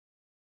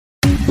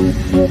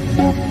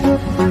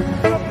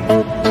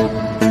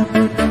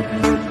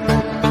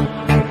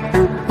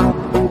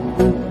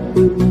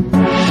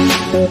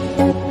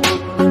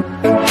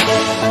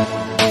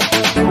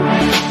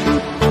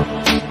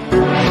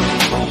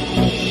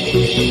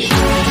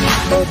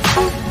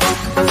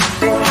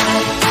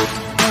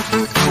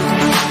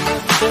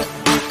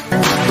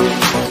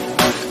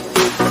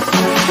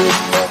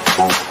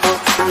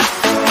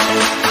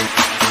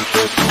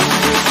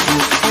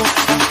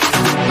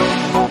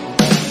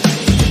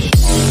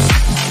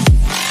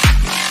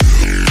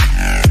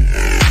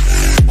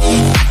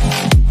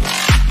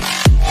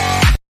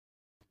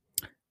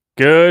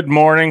Good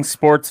morning,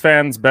 sports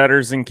fans,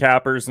 bettors, and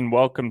cappers, and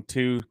welcome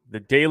to the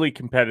Daily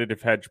Competitive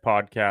Hedge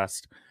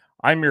Podcast.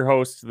 I'm your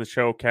host of the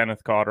show,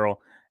 Kenneth Cotterill,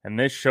 and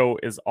this show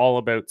is all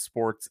about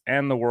sports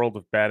and the world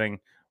of betting.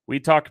 We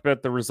talk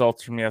about the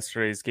results from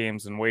yesterday's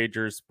games and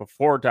wagers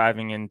before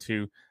diving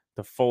into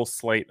the full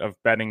slate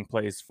of betting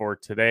plays for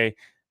today.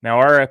 Now,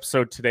 our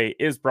episode today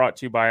is brought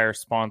to you by our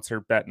sponsor,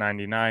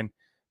 Bet99.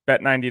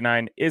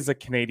 Bet99 is a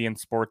Canadian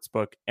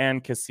sportsbook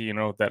and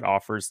casino that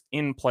offers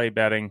in-play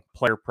betting,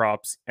 player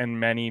props, and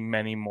many,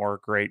 many more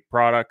great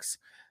products.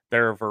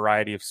 There are a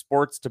variety of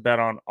sports to bet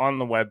on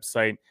the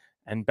website,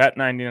 and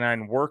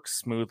Bet99 works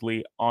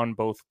smoothly on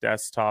both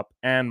desktop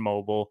and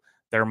mobile.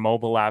 Their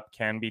mobile app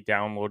can be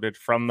downloaded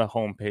from the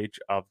homepage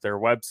of their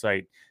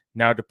website.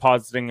 Now,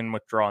 depositing and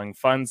withdrawing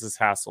funds is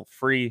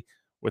hassle-free,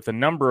 with a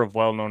number of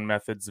well-known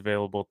methods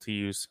available to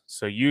use,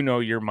 so you know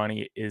your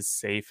money is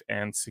safe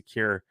and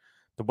secure.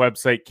 The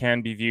website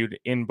can be viewed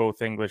in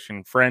both English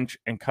and French,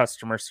 and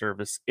customer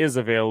service is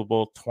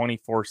available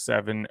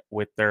 24/7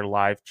 with their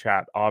live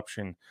chat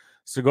option.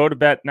 So go to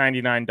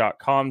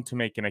bet99.com to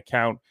make an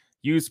account,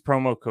 use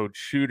promo code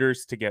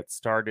SHOOTERS to get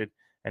started,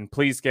 and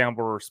please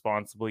gamble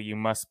responsibly. You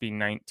must be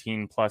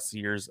 19 plus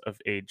years of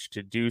age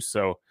to do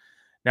so.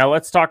 Now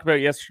let's talk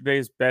about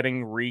yesterday's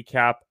betting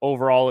recap.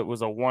 Overall, it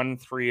was a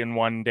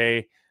 1-3-1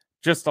 day.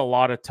 Just a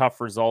lot of tough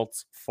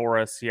results for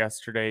us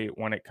yesterday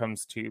when it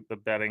comes to the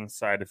betting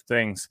side of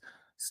things.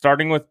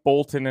 Starting with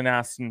Bolton and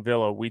Aston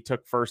Villa, we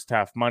took first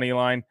half money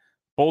line.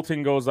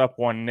 Bolton goes up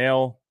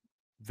 1-0.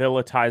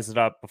 Villa ties it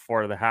up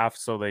before the half,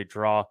 so they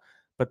draw.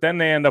 But then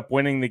they end up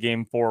winning the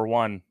game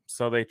 4-1.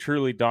 So they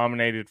truly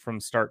dominated from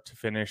start to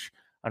finish.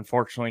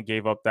 Unfortunately,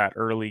 gave up that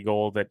early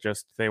goal that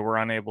just they were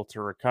unable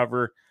to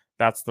recover.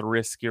 That's the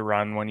risk you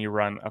run when you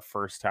run a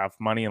first half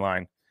money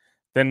line.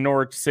 Then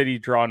Norwich City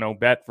draw no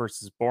bet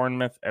versus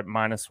Bournemouth at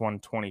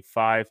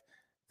 -125.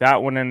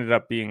 That one ended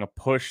up being a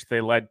push.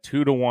 They led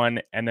 2-1,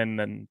 and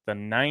then the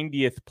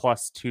 90th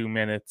plus 2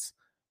 minutes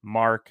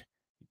mark,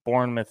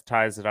 Bournemouth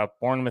ties it up.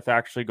 Bournemouth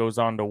actually goes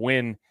on to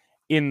win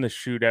in the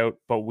shootout,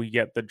 but we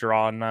get the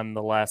draw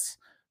nonetheless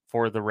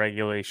for the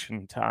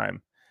regulation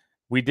time.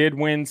 We did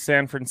win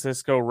San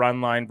Francisco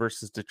run line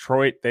versus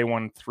Detroit. They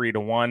won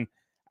 3-1.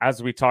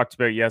 As we talked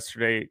about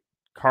yesterday,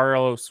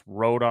 Carlos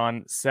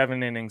Rodon,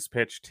 7 innings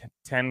pitched,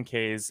 10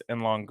 Ks,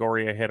 and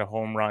Longoria hit a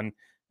home run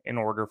in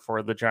order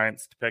for the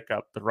Giants to pick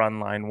up the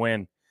run line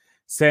win.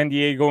 San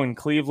Diego and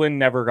Cleveland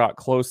never got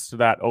close to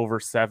that over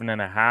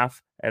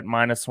 7.5. At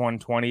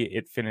 -120,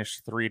 it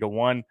finished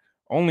 3-1.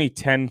 Only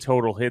 10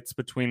 total hits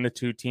between the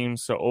two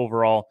teams, so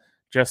overall,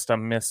 just a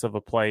miss of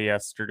a play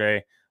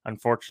yesterday.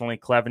 Unfortunately,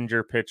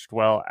 Clevenger pitched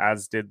well,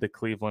 as did the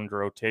Cleveland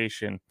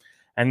rotation.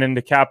 And then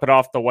to cap it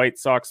off, the White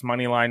Sox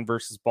money line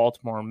versus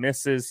Baltimore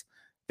misses.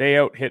 They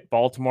out-hit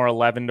Baltimore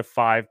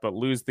 11-5, but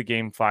lose the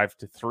game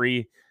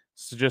 5-3.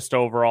 So just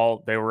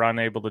overall, they were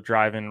unable to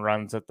drive in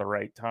runs at the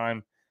right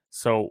time.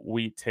 So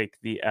we take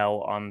the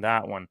L on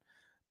that one.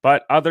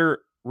 But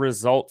other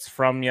results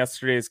from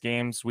yesterday's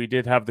games, we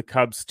did have the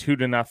Cubs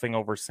 2-0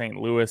 over St.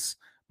 Louis.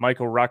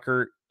 Michael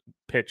Rucker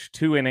pitched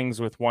 2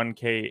 innings with 1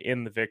 K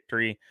in the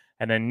victory.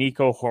 And then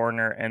Nico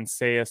Horner and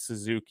Seiya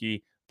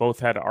Suzuki both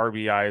had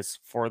RBIs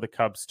for the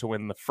Cubs to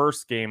win the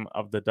first game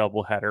of the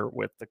doubleheader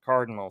with the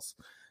Cardinals.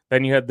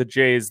 Then you had the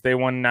Jays. They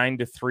won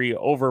 9-3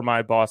 over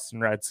my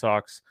Boston Red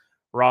Sox.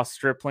 Ross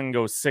Stripling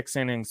goes 6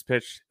 innings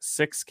pitched,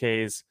 6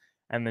 Ks,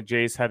 and the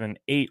Jays had an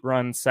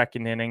 8-run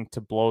second inning to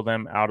blow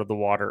them out of the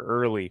water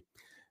early.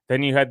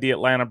 Then you had the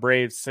Atlanta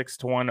Braves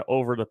 6-1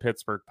 over the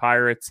Pittsburgh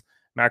Pirates.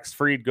 Max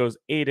Fried goes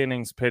 8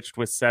 innings pitched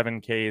with 7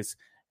 Ks,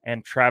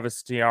 and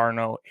Travis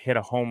d'Arnaud hit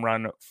a home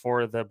run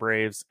for the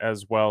Braves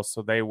as well,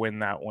 so they win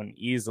that one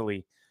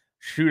easily.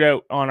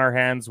 Shootout on our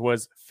hands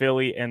was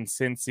Philly and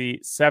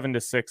Cincy,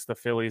 7-6 the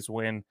Phillies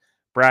win.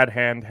 Brad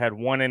Hand had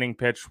 1 inning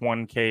pitched,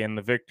 1 K in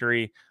the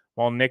victory,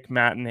 while Nick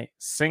Matten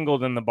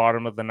singled in the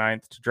bottom of the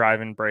 9th to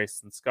drive in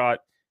Bryson Scott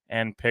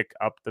and pick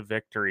up the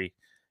victory.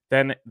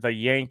 Then the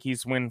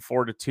Yankees win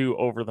 4-2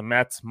 over the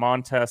Mets.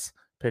 Montes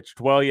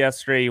pitched well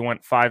yesterday. He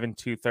went 5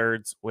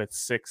 2/3 with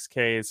 6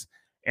 Ks.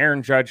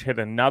 Aaron Judge hit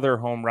another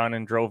home run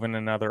and drove in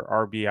another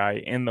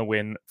RBI in the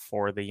win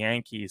for the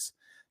Yankees.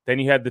 Then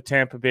you had the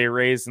Tampa Bay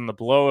Rays in the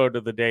blowout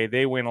of the day.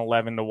 They win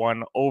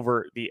 11-1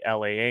 over the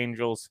LA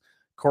Angels.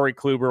 Corey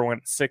Kluber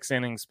went 6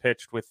 innings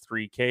pitched with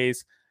 3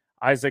 Ks.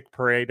 Isaac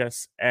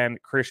Paredes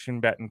and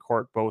Christian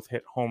Betancourt both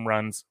hit home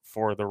runs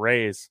for the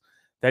Rays.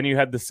 Then you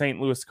had the St.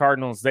 Louis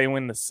Cardinals. They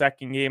win the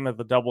second game of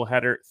the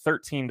doubleheader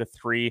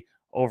 13-3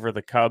 over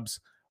the Cubs.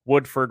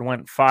 Woodford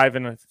went 5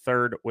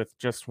 1/3 with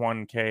just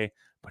 1K,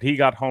 but he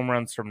got home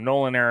runs from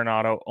Nolan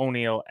Arenado,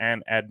 O'Neill,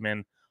 and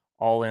Edman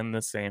all in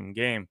the same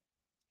game.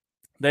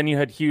 Then you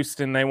had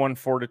Houston. They won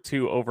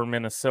 4-2 over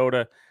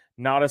Minnesota.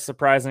 Not a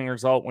surprising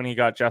result when he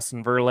got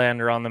Justin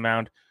Verlander on the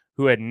mound,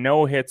 who had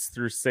no hits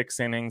through 6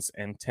 innings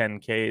and 10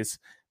 Ks.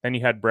 Then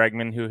you had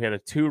Bregman, who hit a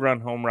 2-run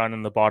home run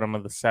in the bottom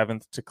of the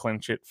 7th to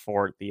clinch it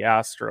for the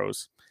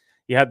Astros.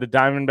 You had the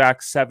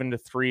Diamondbacks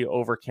 7-3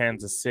 over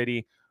Kansas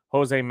City.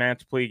 Jose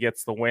Mantiply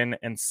gets the win,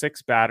 and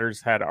 6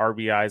 batters had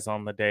RBIs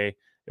on the day.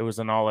 It was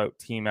an all-out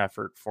team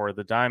effort for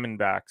the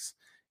Diamondbacks.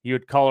 You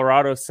had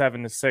Colorado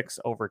 7-6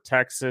 over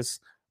Texas.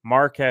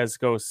 Marquez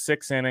goes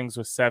 6 innings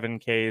with 7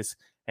 Ks,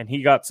 and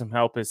he got some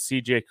help as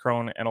CJ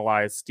Cron and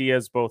Elias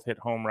Diaz both hit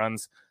home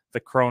runs. The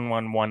Cron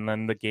one won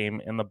then the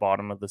game in the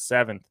bottom of the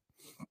 7th.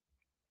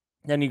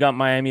 Then you got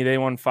Miami. They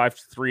won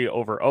 5-3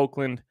 over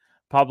Oakland.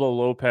 Pablo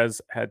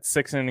Lopez had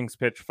 6 innings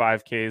pitched,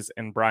 5 Ks,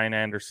 and Brian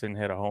Anderson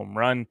hit a home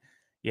run.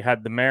 You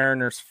had the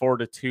Mariners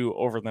 4-2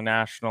 over the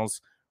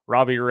Nationals.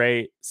 Robbie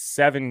Ray,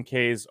 7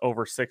 Ks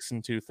over 6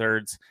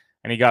 2/3,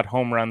 and he got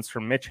home runs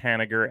from Mitch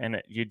Haniger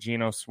and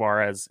Eugenio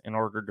Suarez in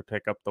order to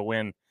pick up the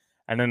win.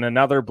 And then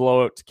another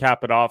blowout to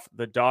cap it off.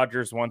 The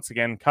Dodgers once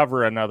again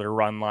cover another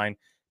run line,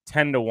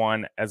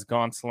 10-1, as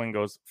Gonsolin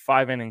goes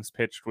 5 innings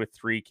pitched with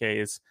 3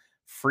 Ks.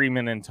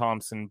 Freeman and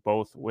Thompson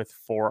both with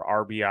 4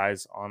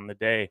 RBIs on the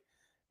day.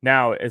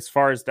 Now, as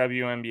far as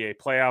WNBA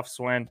playoffs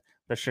went,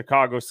 the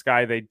Chicago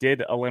Sky, they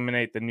did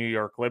eliminate the New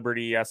York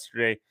Liberty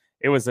yesterday.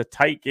 It was a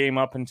tight game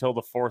up until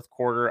the 4th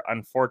quarter.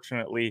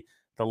 Unfortunately,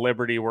 the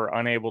Liberty were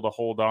unable to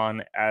hold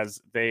on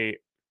as they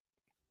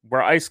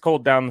were ice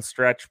cold down the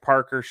stretch.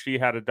 Parker, she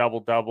had a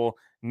double-double,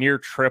 near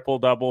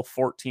triple-double,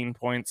 14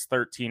 points,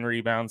 13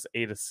 rebounds,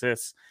 8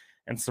 assists.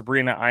 And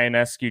Sabrina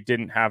Ionescu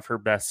didn't have her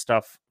best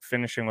stuff,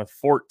 finishing with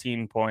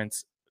 14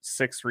 points,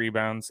 6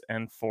 rebounds,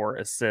 and 4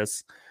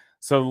 assists.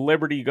 So the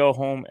Liberty go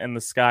home and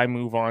the Sky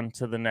move on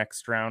to the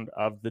next round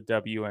of the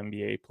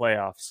WNBA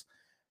playoffs.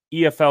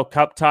 EFL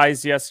Cup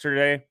ties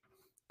yesterday.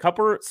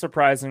 Couple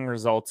surprising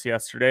results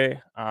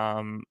yesterday.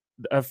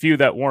 A few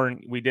that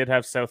weren't. We did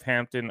have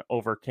Southampton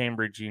over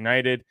Cambridge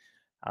United.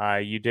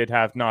 You did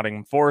have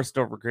Nottingham Forest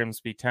over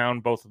Grimsby Town.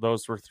 Both of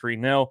those were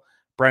 3-0.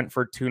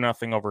 Brentford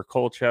 2-0 over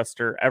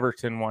Colchester.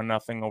 Everton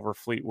 1-0 over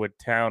Fleetwood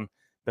Town.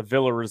 The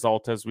Villa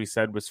result, as we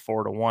said, was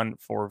 4-1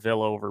 for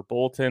Villa over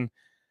Bolton.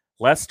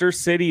 Leicester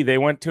City, they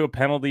went to a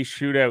penalty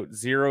shootout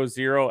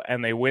 0-0,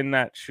 and they win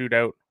that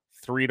shootout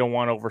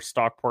 3-1 over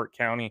Stockport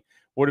County.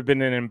 Would have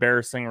been an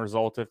embarrassing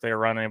result if they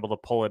were unable to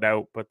pull it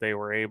out, but they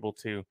were able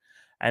to.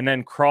 And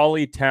then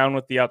Crawley Town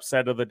with the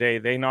upset of the day.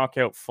 They knock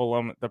out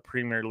Fulham, the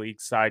Premier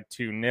League side,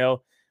 2-0.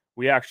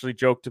 We actually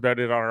joked about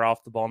it on our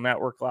Off the Ball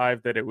Network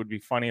Live that it would be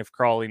funny if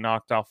Crawley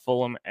knocked off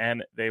Fulham,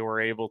 and they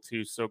were able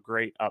to. So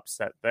great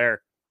upset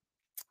there.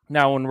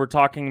 Now, when we're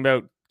talking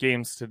about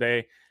games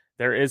today,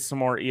 there is some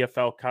more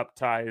EFL Cup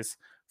ties.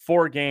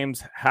 4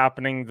 games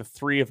happening. The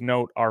 3 of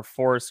note are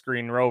Forest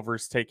Green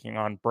Rovers taking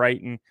on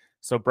Brighton.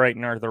 So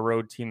Brighton are the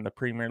road team, the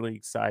Premier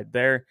League side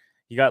there.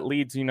 You got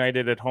Leeds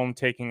United at home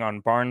taking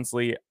on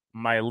Barnsley.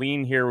 My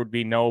lean here would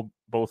be no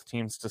both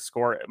teams to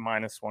score at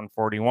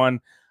 -141.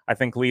 I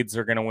think Leeds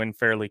are going to win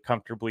fairly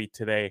comfortably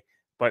today,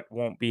 but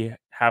won't be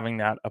having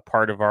that a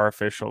part of our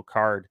official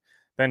card.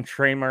 Then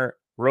Tranmere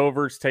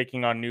Rovers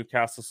taking on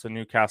Newcastle. So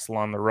Newcastle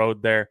on the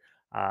road there.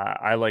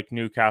 I like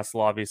Newcastle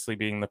obviously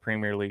being the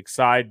Premier League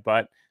side,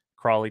 but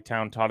Crawley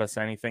Town taught us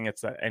anything.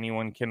 It's that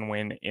anyone can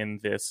win in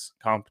this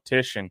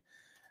competition.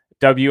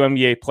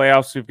 WNBA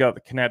playoffs, we've got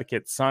the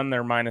Connecticut Sun.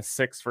 They're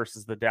 -6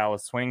 versus the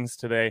Dallas Wings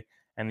today,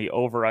 and the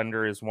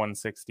over-under is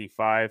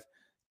 165.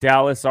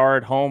 Dallas are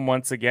at home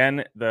once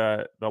again.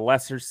 The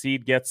lesser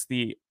seed gets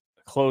the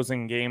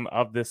closing game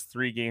of this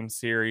 3-game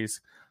series.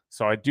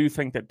 So I do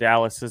think that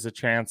Dallas is a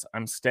chance.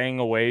 I'm staying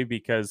away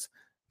because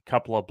a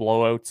couple of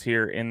blowouts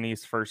here in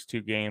these first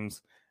 2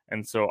 games,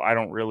 and so I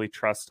don't really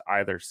trust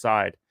either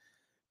side.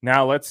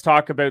 Now let's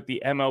talk about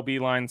the MLB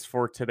lines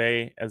for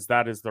today, as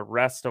that is the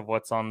rest of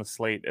what's on the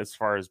slate as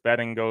far as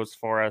betting goes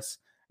for us.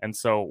 And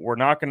so we're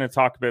not going to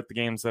talk about the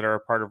games that are a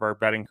part of our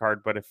betting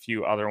card, but a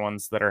few other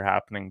ones that are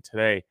happening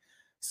today.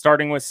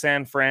 Starting with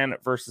San Fran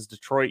versus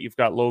Detroit, you've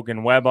got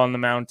Logan Webb on the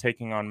mound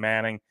taking on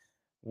Manning.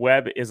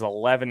 Webb is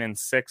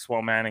 11-6,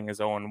 while Manning is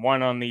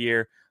 0-1 on the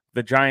year.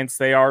 The Giants,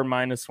 they are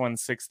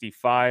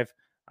 -165.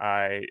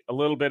 A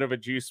little bit of a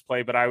juice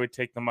play, but I would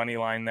take the money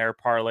line there,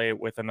 parlay it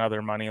with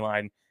another money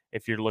line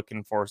if you're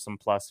looking for some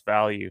plus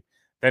value.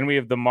 Then we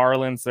have the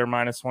Marlins. They're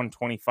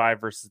 -125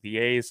 versus the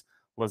A's.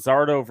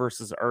 Luzardo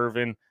versus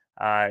Irvin.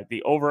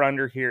 The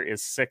over-under here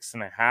is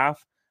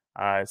 6.5.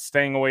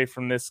 Staying away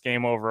from this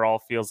game overall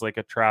feels like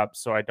a trap,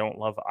 so I don't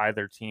love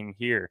either team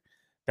here.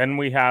 Then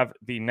we have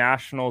the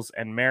Nationals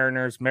and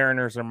Mariners.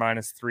 Mariners are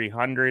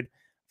 -300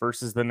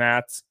 versus the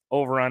Nats.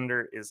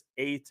 Over-under is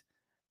 8.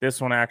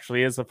 This one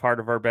actually is a part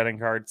of our betting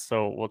card,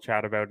 so we'll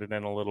chat about it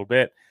in a little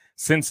bit.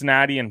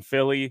 Cincinnati and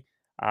Philly.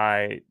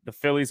 The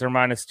Phillies are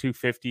minus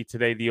 250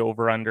 today. The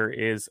over-under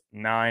is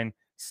 9.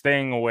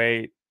 Staying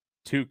away,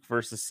 Tuch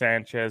versus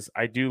Sanchez.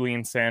 I do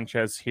lean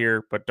Sanchez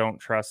here, but don't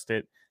trust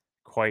it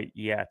quite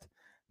yet.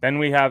 Then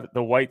we have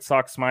the White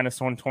Sox minus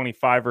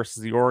 125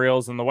 versus the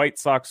Orioles, and the White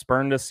Sox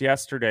burned us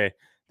yesterday.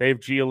 They have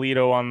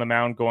Giolito on the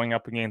mound going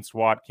up against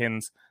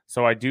Watkins,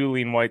 so I do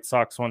lean White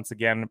Sox once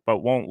again, but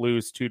won't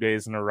lose 2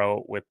 days in a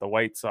row with the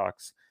White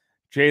Sox.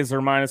 Jays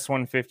are minus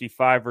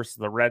 155 versus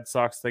the Red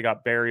Sox. They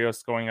got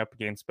Berrios going up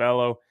against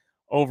Bello.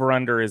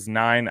 Over-under is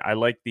 9. I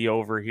like the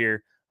over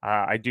here.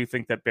 I do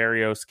think that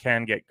Berrios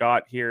can get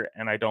got here,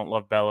 and I don't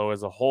love Bello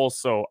as a whole,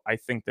 so I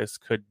think this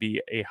could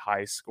be a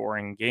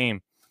high-scoring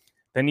game.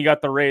 Then you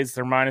got the Rays.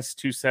 They're minus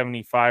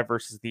 275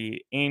 versus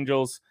the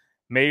Angels.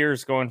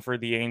 Mayer's going for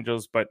the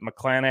Angels, but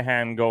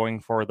McClanahan going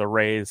for the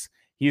Rays.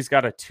 He's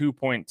got a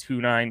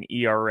 2.29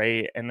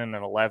 ERA and an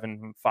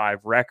 11.5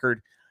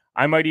 record.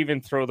 I might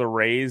even throw the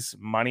Rays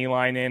money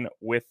line in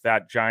with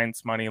that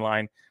Giants money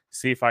line,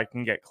 see if I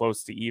can get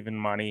close to even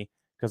money,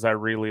 because I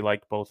really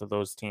like both of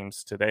those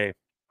teams today.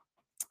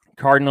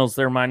 Cardinals,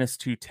 they're minus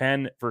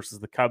 210 versus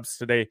the Cubs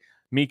today.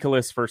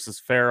 Mikolas versus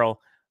Farrell.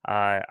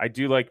 I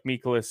do like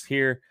Mikolas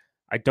here.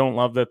 I don't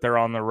love that they're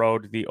on the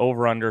road. The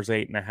over-under is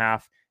 8.5.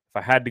 If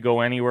I had to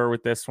go anywhere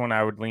with this one,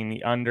 I would lean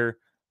the under,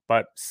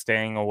 but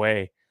staying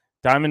away.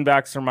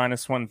 Diamondbacks are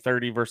minus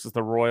 130 versus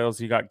the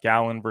Royals. You got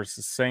Gallen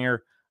versus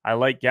Singer. I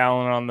like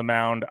Gallen on the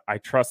mound. I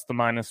trust the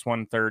minus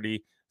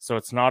 130, so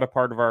it's not a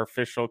part of our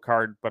official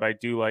card, but I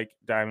do like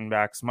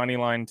Diamondbacks money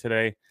line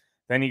today.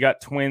 Then you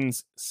got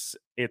Twins.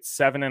 It's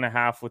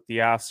 7.5 with the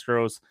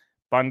Astros.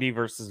 Bundy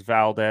versus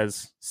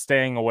Valdez.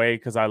 Staying away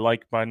because I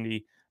like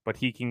Bundy, but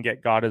he can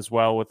get got as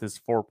well with his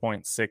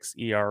 4.6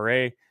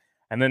 ERA.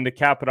 And then to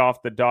cap it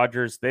off, the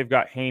Dodgers, they've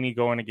got Haney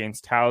going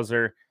against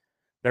Hauser.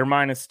 They're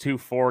minus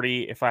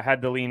 240. If I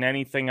had to lean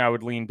anything, I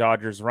would lean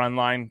Dodgers run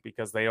line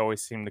because they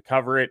always seem to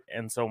cover it.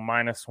 And so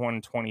minus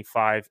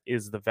 125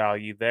 is the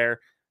value there.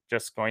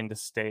 Just going to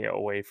stay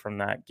away from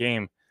that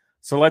game.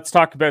 So let's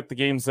talk about the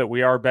games that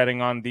we are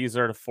betting on. These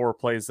are the 4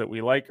 plays that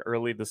we like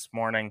early this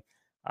morning.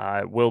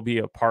 Will be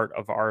a part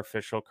of our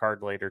official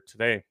card later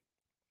today.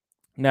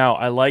 Now,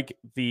 I like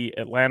the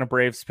Atlanta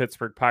Braves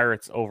Pittsburgh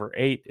Pirates over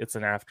 8. It's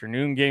an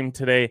afternoon game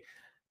today.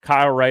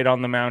 Kyle Wright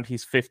on the mound.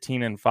 He's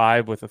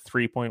 15-5 with a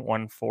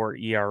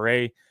 3.14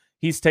 ERA.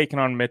 He's taken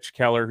on Mitch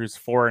Keller, who's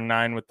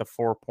 4-9 with the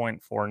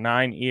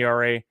 4.49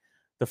 ERA.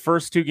 The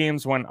first 2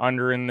 games went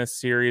under in this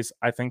series.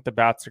 I think the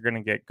bats are going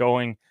to get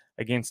going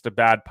against a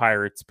bad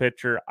Pirates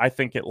pitcher. I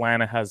think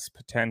Atlanta has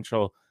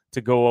potential to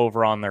go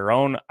over on their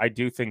own. I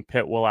do think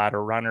Pitt will add a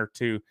run or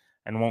two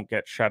and won't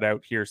get shut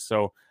out here.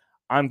 So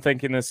I'm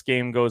thinking this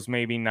game goes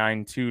maybe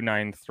 9-2,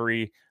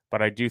 9-3,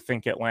 but I do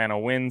think Atlanta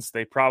wins.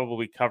 They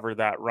probably cover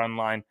that run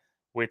line,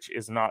 which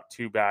is not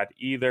too bad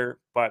either,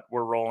 but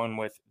we're rolling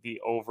with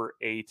the over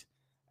 8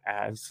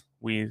 as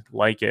we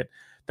like it.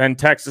 Then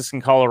Texas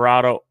and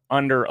Colorado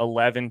under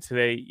 11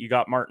 today. You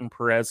got Martin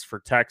Perez for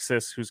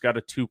Texas, who's got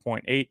a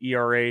 2.8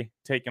 ERA,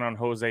 taking on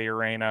Jose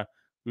Urena,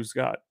 who's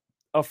got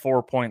a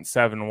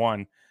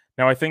 4.71.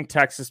 Now, I think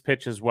Texas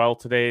pitches well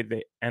today,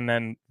 and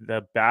then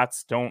the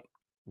bats don't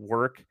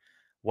work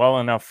well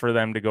enough for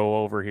them to go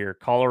over here.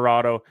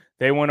 Colorado,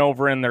 they went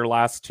over in their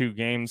last 2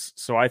 games,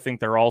 so I think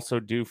they're also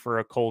due for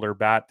a colder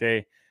bat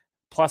day.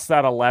 Plus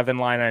that 11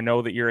 line, I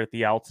know that you're at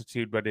the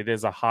altitude, but it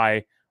is a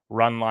high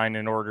run line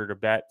in order to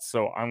bet,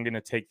 so I'm going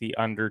to take the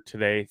under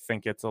today.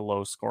 Think it's a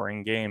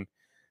low-scoring game.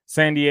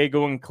 San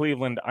Diego and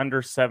Cleveland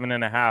under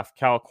 7.5.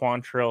 Cal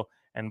Quantrill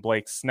and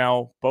Blake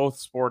Snell, both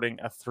sporting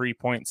a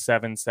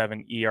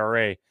 3.77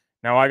 ERA.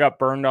 Now, I got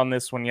burned on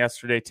this one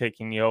yesterday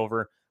taking the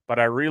over, but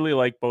I really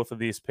like both of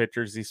these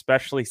pitchers,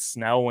 especially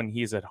Snell when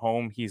he's at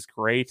home. He's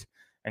great,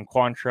 and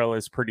Quantrill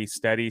is pretty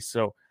steady.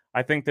 So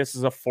I think this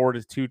is a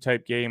 4-2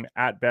 type game,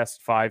 at best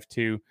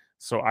 5-2.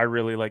 So I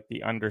really like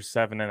the under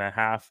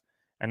 7.5.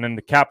 And then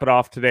to cap it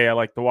off today, I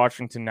like the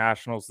Washington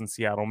Nationals and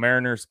Seattle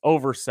Mariners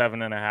over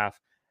 7.5.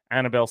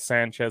 Anibal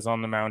Sanchez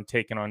on the mound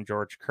taking on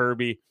George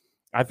Kirby.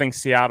 I think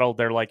Seattle,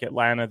 they're like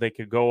Atlanta. They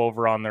could go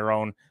over on their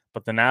own,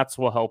 but the Nats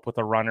will help with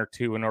a run or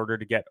two in order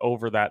to get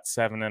over that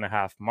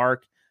 7.5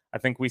 mark. I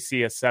think we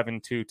see a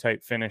 7-2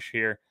 type finish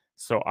here,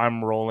 so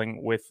I'm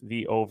rolling with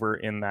the over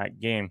in that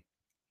game.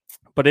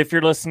 But if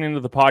you're listening to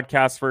the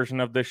podcast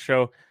version of this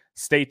show,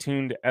 stay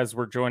tuned as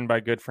we're joined by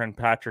good friend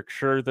Patrick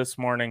Schur this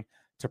morning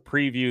to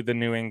preview the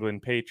New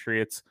England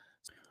Patriots.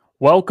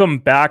 Welcome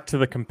back to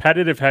the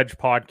Competitive Hedge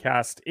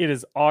podcast. It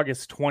is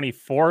August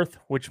 24th,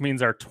 which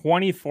means our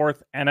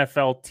 24th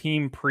NFL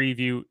team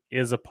preview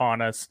is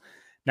upon us.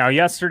 Now,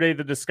 yesterday,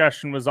 the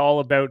discussion was all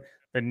about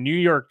the New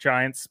York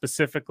Giants,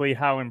 specifically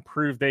how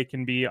improved they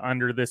can be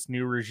under this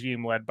new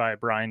regime led by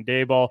Brian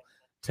Daboll.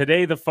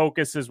 Today, the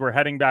focus is we're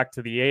heading back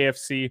to the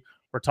AFC.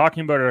 We're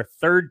talking about our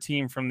third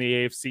team from the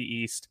AFC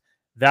East,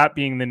 that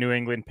being the New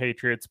England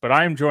Patriots. But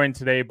I am joined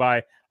today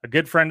by a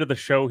good friend of the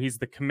show. He's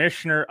the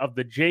commissioner of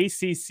the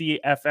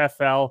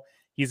JCCFFL.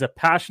 He's a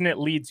passionate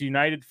Leeds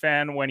United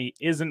fan when he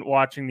isn't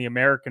watching the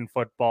American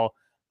football.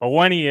 But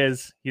when he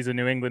is, he's a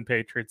New England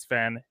Patriots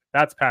fan.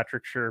 That's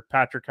Patrick Sure.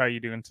 Patrick, how you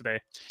doing today?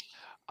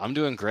 I'm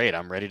doing great.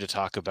 I'm ready to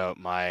talk about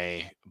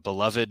my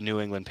beloved New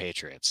England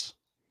Patriots.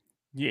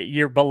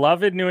 Your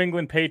beloved New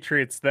England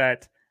Patriots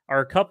that are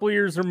a couple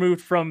years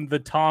removed from the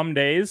Tom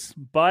days.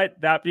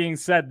 But that being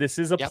said, this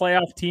is a Yep.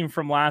 playoff team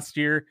from last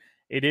year.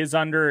 It is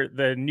under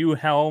the new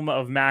helm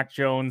of Mac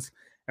Jones.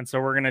 And so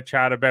we're going to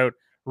chat about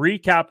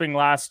recapping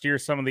last year,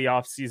 some of the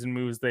offseason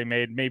moves they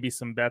made, maybe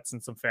some bets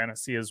and some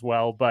fantasy as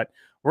well. But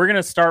we're going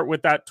to start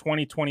with that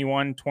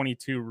 2021-22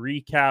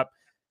 recap.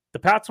 The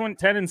Pats went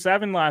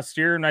 10-7 last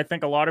year, and I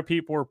think a lot of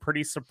people were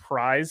pretty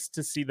surprised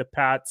to see the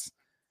Pats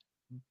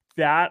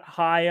that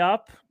high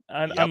up,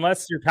 Yep.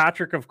 unless you're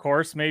Patrick, of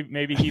course.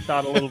 Maybe he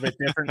thought a little bit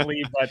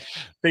differently, but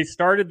they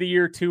started the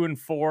year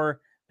 2-4.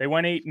 They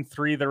went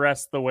 8-3 the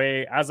rest of the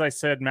way. As I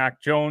said,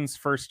 Mac Jones,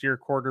 first year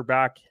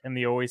quarterback, and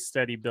the always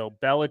steady Bill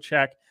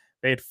Belichick.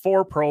 They had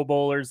 4 Pro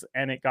Bowlers,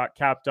 and it got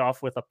capped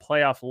off with a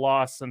playoff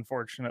loss,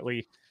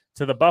 unfortunately,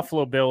 to the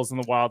Buffalo Bills in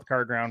the wild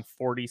card round,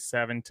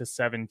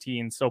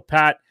 47-17. So,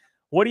 Pat,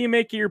 what do you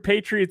make of your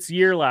Patriots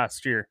year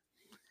last year?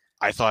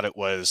 I thought it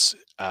was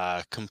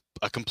a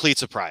complete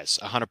surprise,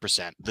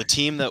 100%. The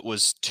team that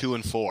was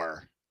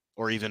 2-4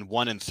 or even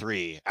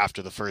 1-3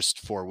 after the first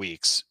 4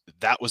 weeks,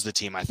 that was the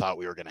team I thought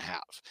we were going to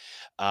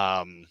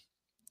have.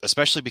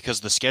 Especially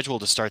because the schedule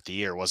to start the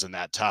year wasn't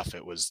that tough.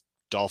 It was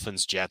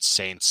Dolphins, Jets,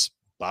 Saints,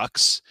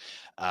 Bucks,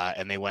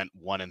 and they went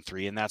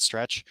 1-3 in that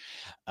stretch.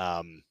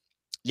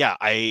 Yeah,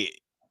 I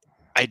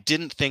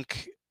didn't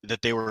think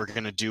that they were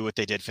going to do what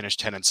they did, finish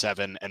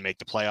 10-7 and make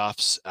the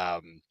playoffs.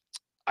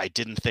 I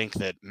didn't think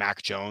that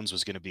Mac Jones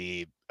was going to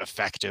be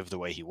effective the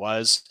way he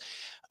was.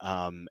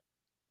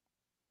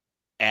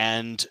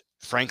 And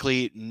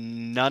frankly,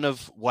 none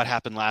of what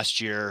happened last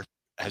year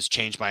has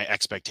changed my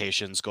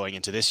expectations going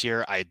into this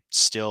year. I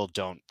still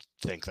don't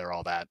think they're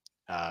all that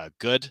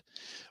good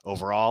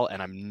overall,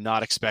 and I'm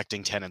not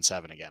expecting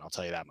 10-7 again. I'll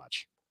tell you that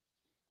much.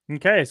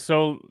 Okay,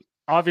 so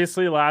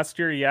obviously last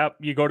year, yep,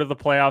 you go to the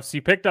playoffs.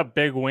 You picked up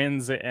big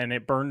wins, and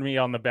it burned me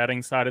on the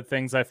betting side of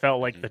things. I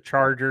felt like the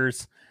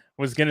Chargers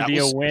was going to be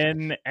a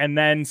win, and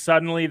then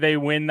suddenly they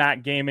win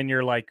that game, and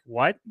you're like,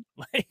 what?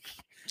 Like,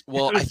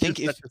 well, I think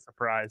such a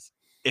surprise.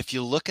 If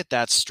you look at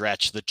that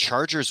stretch, the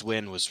Chargers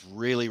win was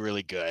really,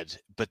 really good.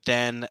 But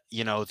then,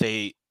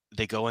 they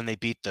go and they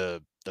beat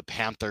the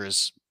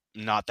Panthers,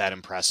 not that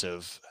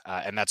impressive.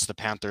 And that's the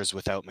Panthers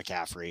without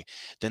McCaffrey.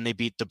 Then they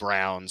beat the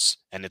Browns,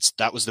 and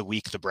that was the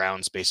week the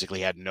Browns basically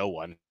had no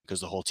one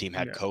because the whole team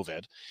had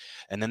COVID.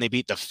 And then they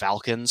beat the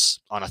Falcons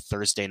on a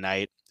Thursday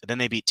night. Then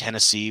they beat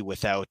Tennessee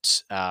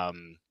without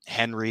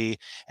Henry,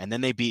 and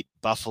then they beat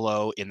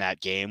Buffalo in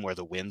that game where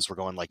the winds were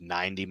going like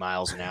 90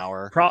 miles an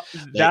hour.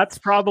 That's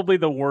probably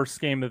the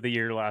worst game of the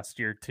year last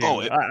year too.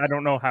 I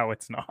don't know how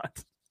it's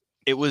not.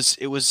 It was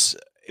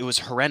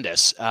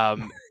horrendous.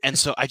 And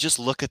so I just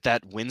look at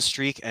that win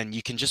streak, and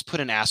you can just put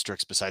an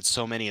asterisk beside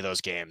so many of those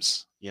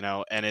games,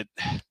 and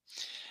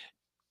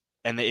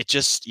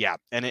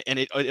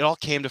it all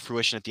came to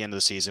fruition at the end of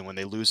the season when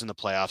they lose in the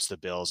playoffs to the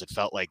Bills. It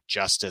felt like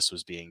justice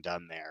was being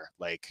done there.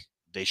 Like,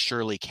 they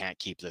surely can't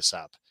keep this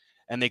up,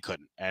 and they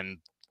couldn't. And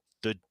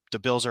the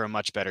Bills are a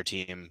much better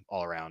team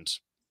all around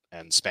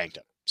and spanked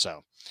them.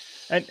 So,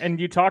 and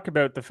you talk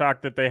about the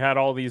fact that they had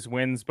all these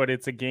wins, but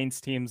it's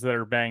against teams that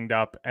are banged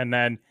up. And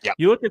then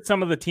you look at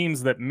some of the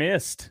teams that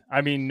missed.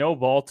 I mean, no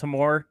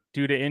Baltimore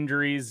due to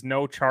injuries,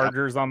 no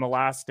Chargers on the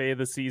last day of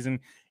the season.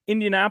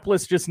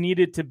 Indianapolis just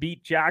needed to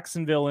beat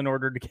Jacksonville in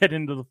order to get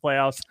into the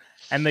playoffs,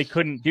 and they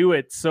couldn't do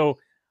it. So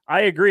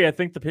I agree. I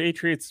think the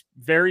Patriots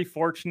very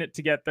fortunate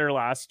to get there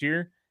last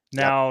year.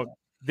 Now,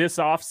 this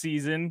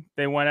offseason,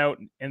 they went out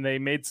and they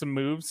made some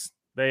moves.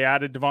 They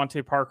added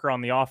Devontae Parker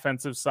on the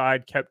offensive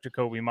side, kept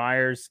Jacoby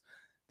Myers.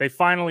 They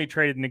finally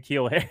traded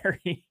N'Keal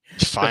Harry,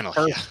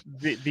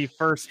 the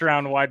first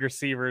round wide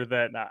receiver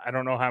that I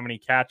don't know how many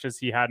catches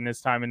he had in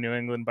his time in New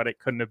England, but it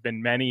couldn't have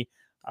been many.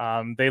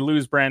 They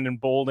lose Brandon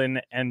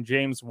Bolden and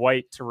James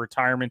White to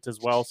retirement as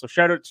well. So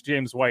shout out to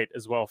James White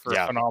as well for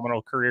a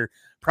phenomenal career.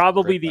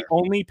 Probably the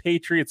only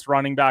Patriots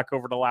running back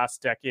over the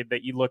last decade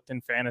that you looked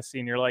in fantasy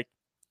and you're like,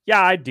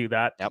 yeah, I'd do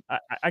that. Yep.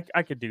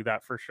 I could do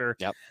that for sure.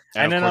 Yep.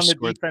 And then on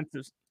the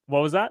defensive,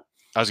 what was that?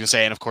 I was going to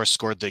say, and of course,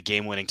 scored the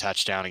game-winning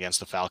touchdown against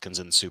the Falcons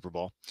in the Super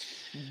Bowl.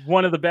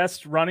 One of the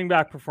best running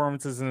back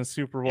performances in the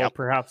Super Bowl,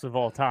 perhaps of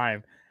all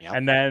time.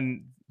 And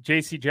then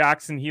J.C.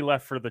 Jackson, he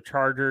left for the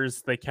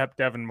Chargers. They kept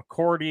Devin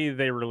McCourty.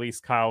 They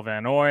released Kyle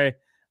Van Noy.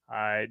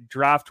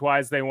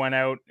 Draft-wise, they went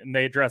out and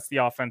they addressed the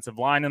offensive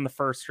line in the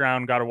first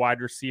round, got a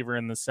wide receiver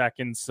in the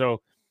second.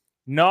 So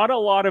not a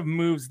lot of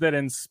moves that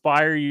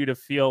inspire you to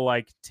feel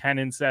like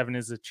 10-7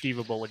 is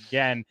achievable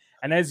again.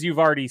 And as you've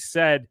already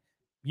said,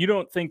 you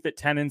don't think that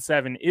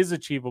 10-7 is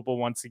achievable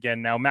once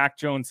again. Now, Mac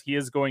Jones, he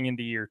is going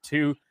into year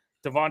 2.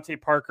 Devontae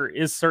Parker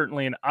is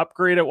certainly an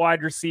upgrade at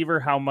wide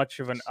receiver. How much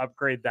of an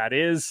upgrade that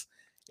is,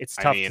 it's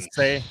tough to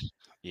say.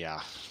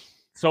 Yeah.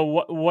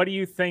 So what do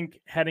you think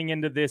heading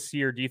into this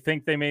year? Do you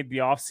think they made the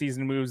offseason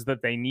moves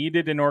that they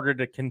needed in order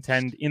to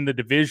contend in the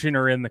division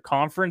or in the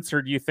conference?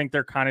 Or do you think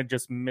they're kind of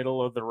just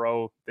middle of the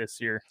row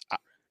this year?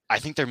 I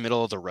think they're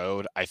middle of the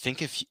road. I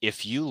think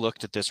if you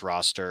looked at this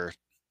roster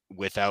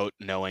without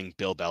knowing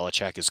Bill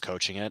Belichick is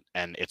coaching it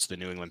and it's the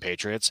New England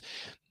Patriots,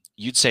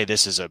 you'd say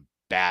this is a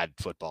bad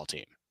football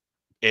team.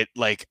 It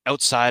like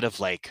outside of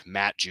like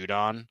Matt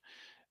Judon,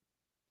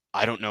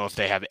 I don't know if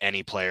they have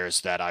any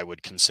players that I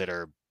would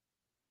consider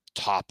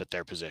top at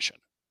their position.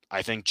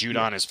 I think Yeah.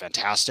 Judon is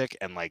fantastic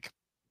and like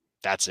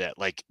that's it.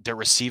 Like their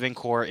receiving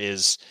core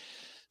is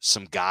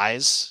some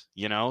guys,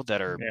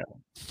 that are Yeah.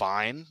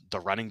 fine. The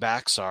running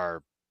backs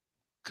are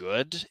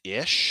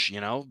good-ish.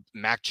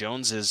 Mac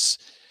Jones is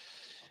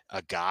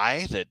a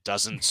guy that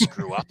doesn't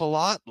screw up a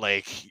lot,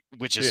 like,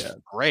 which is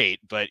great,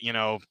 but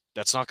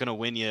that's not going to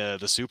win you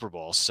the Super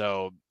Bowl.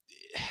 So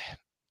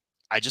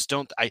I just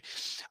don't.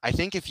 I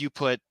think if you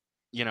put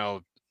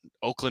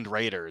Oakland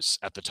Raiders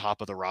at the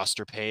top of the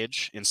roster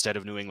page instead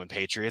of New England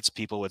Patriots,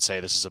 people would say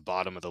this is a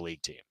bottom of the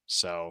league team.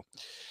 So,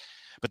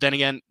 but then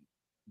again,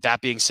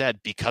 that being said,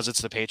 because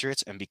it's the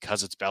Patriots and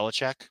because it's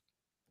Belichick,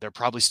 they're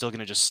probably still going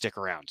to just stick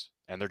around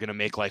and they're going to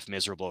make life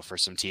miserable for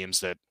some teams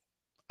that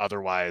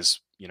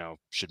otherwise,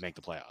 should make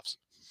the playoffs.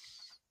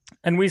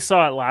 And we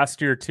saw it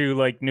last year too,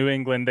 like New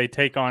England, they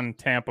take on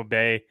Tampa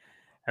Bay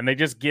and they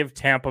just give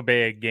Tampa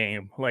Bay a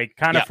game, like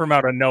kind of from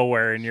out of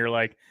nowhere. And you're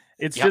like,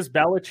 it's just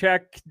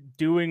Belichick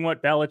doing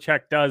what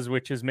Belichick does,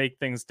 which is make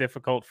things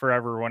difficult for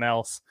everyone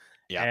else.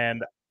 Yep.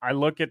 And I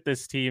look at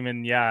this team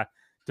and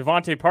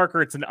Devontae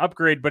Parker, it's an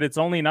upgrade, but it's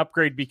only an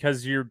upgrade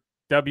because your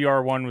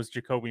WR1 was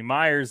Jacoby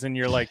Myers. And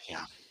you're like,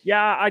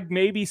 I'd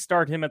maybe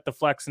start him at the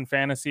flex in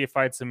fantasy if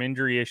I had some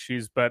injury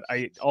issues, but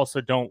I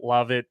also don't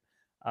love it.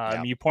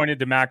 You pointed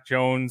to Mac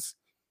Jones,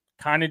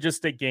 kind of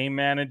just a game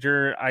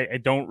manager. I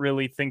don't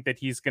really think that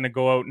he's going to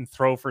go out and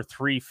throw for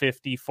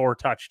 350, 4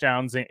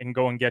 touchdowns and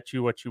go and get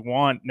you what you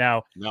want.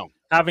 Now,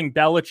 having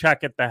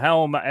Belichick at the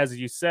helm, as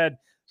you said,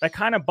 that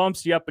kind of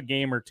bumps you up a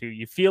game or two.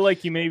 You feel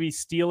like you maybe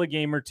steal a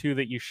game or two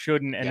that you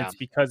shouldn't, and it's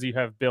because you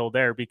have Bill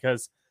there.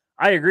 Because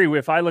I agree with,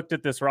 if I looked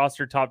at this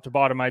roster top to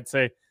bottom, I'd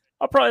say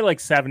I'll probably like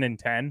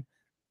 7-10.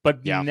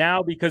 But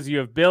now because you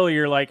have Bill,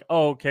 you're like,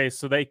 oh, okay,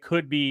 so they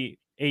could be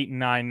 8-9,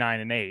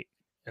 9-8.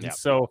 And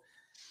so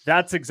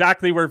that's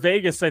exactly where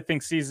Vegas, I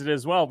think, sees it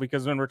as well.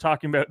 Because when we're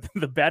talking about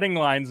the betting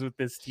lines with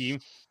this team,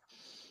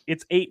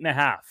 it's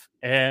 8.5.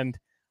 And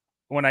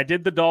when I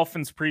did the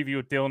Dolphins preview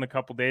with Dylan a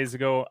couple days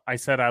ago, I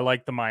said I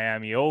like the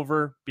Miami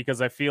over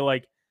because I feel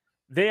like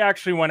they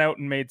actually went out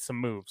and made some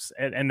moves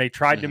and they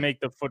tried to make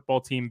the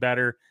football team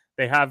better.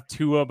 They have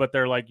Tua, but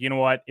they're like, you know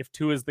what? If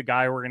Tua is the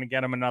guy, we're going to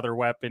get him another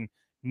weapon.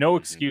 No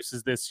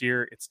excuses this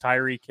year. It's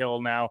Tyreek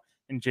Hill now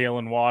and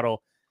Jalen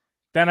Waddle.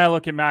 Then I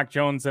look at Mac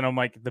Jones and I'm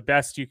like, the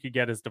best you could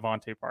get is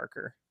Devontae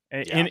Parker.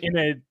 In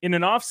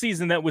an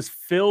offseason that was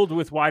filled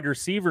with wide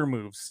receiver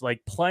moves, like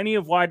plenty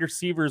of wide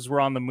receivers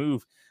were on the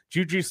move.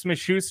 Juju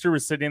Smith-Schuster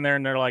was sitting there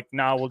and they're like,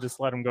 nah, we'll just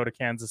let him go to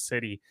Kansas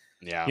City.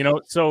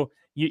 So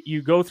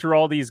you go through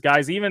all these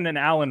guys, even an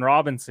Allen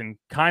Robinson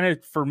kind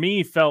of, for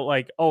me, felt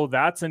like, oh,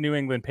 that's a New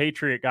England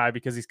Patriot guy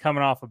because he's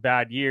coming off a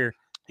bad year.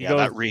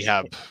 That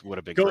rehab would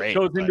have been great.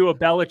 Goes into a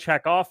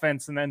Belichick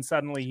offense, and then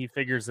suddenly he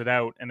figures it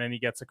out, and then he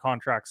gets a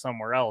contract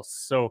somewhere else.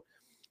 So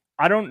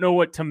I don't know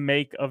what to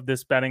make of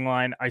this betting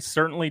line. I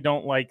certainly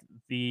don't like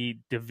the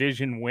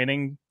division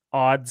winning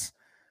odds.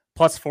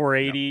 Plus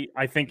 480.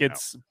 I think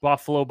it's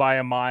Buffalo by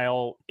a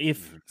mile.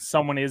 If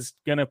someone is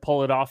going to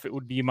pull it off, it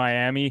would be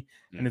Miami.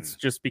 And it's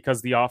just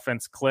because the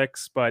offense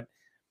clicks. But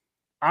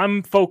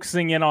I'm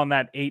focusing in on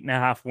that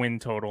 8.5 win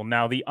total.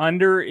 Now, the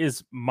under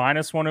is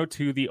minus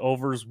 102. The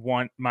over's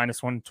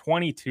minus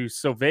 122.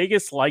 So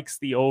Vegas likes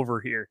the over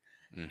here.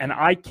 And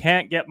I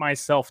can't get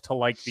myself to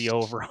like the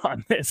over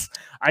on this.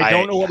 I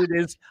don't know what it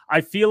is. I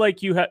feel like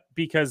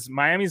because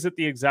Miami's at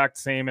the exact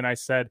same. And I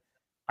said,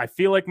 I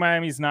feel like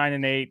Miami's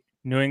 9-8.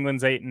 New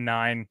England's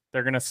 8-9.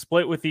 They're going to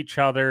split with each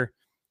other.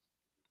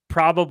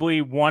 Probably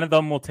one of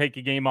them will take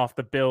a game off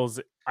the Bills.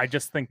 I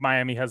just think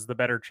Miami has the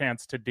better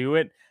chance to do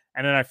it.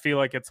 And then I feel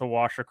like it's a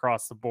wash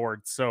across the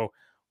board. So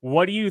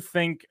what do you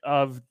think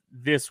of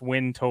this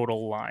win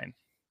total line?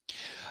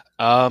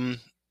 I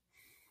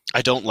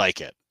don't like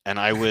it. And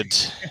I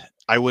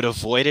would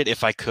avoid it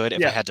if I could.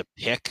 If I had to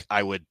pick,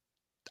 I would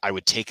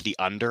take the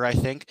under, I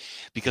think.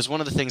 Because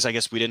one of the things I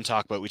guess we didn't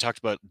talk about, we talked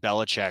about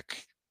Belichick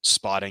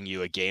spotting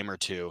you a game or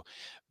two,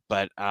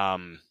 but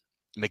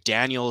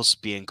McDaniels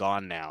being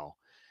gone now,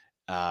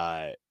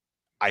 I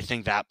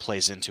think that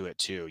plays into it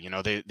too.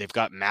 They've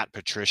got Matt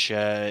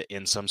Patricia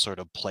in some sort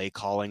of play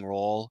calling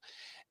role,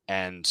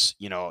 and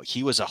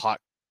he was a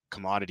hot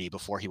commodity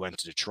before he went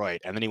to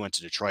Detroit, and then he went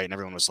to Detroit, and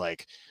everyone was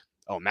like,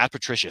 "Oh, Matt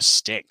Patricia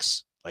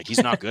stinks. Like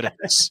he's not good at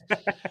this."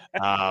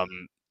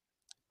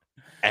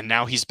 And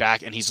now he's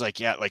back, and he's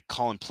like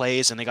calling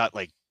plays, and they got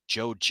like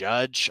Joe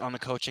Judge on the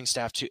coaching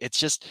staff too. It's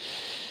just,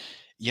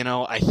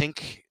 I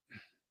think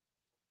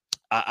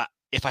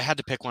if I had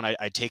to pick one,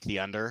 I'd take the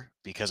under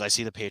because I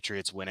see the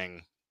Patriots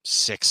winning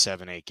 6,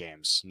 7, 8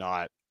 games,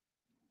 not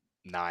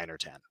 9 or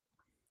 10.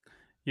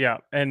 Yeah,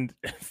 and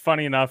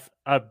funny enough,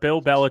 a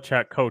Bill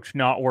Belichick coach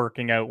not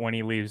working out when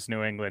he leaves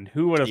New England.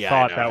 Who would have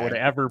thought that would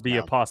ever be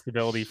a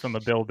possibility from the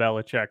Bill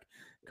Belichick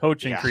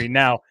coaching tree.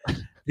 Now,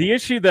 the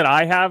issue that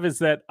I have is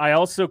that I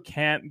also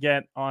can't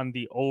get on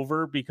the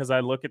over because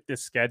I look at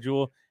this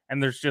schedule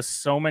and there's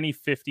just so many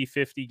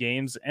 50-50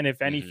 games. And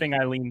if anything,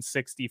 I lean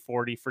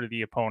 60-40 for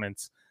the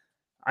opponents.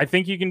 I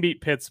think you can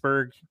beat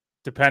Pittsburgh,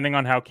 depending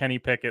on how Kenny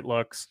Pickett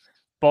looks.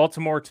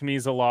 Baltimore, to me,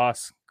 is a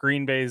loss.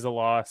 Green Bay is a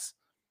loss.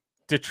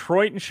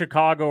 Detroit and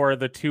Chicago are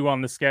the two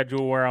on the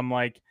schedule where I'm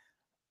like,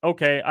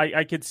 okay,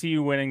 I could see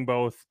you winning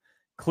both.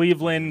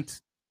 Cleveland,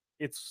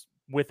 it's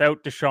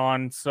without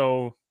Deshaun,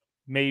 so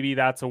maybe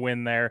that's a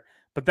win there.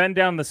 But then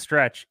down the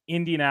stretch,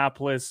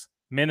 Indianapolis,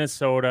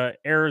 Minnesota,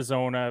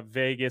 Arizona,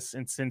 Vegas,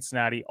 and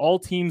Cincinnati, all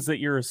teams that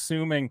you're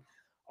assuming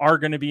are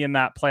going to be in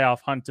that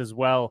playoff hunt as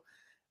well.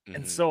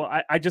 And so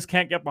I just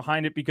can't get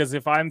behind it because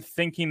if I'm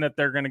thinking that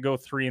they're going to go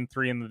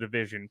 3-3 in the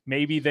division,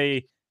 maybe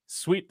they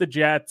sweep the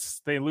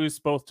Jets, they lose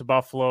both to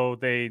Buffalo,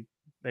 they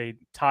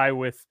tie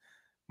with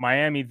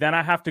Miami, then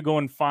I have to go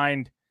and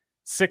find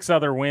 6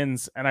 other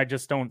wins, and I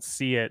just don't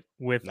see it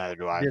with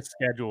this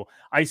schedule.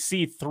 I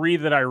see 3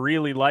 that I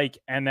really like,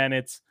 and then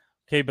it's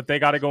okay, but they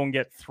got to go and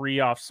get 3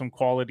 off some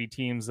quality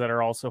teams that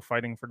are also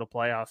fighting for the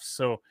playoffs.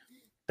 So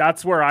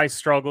that's where I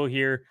struggle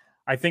here.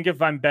 I think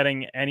if I'm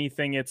betting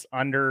anything, it's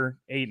under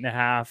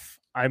 8.5.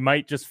 I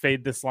might just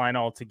fade this line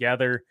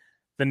altogether.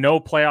 The no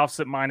playoffs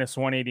at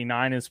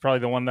 -189 is probably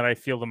the one that I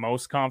feel the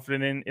most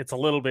confident in. It's a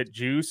little bit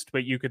juiced,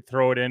 but you could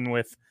throw it in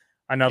with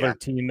another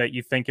team that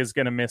you think is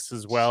going to miss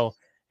as well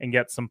and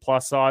get some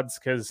plus odds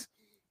because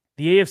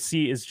the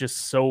AFC is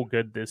just so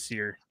good this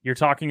year. You're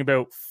talking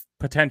about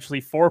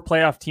potentially 4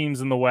 playoff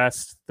teams in the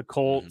West, the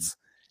Colts.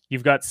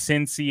 You've got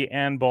Cincy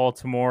and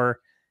Baltimore.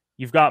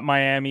 You've got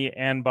Miami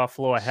and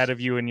Buffalo ahead of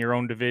you in your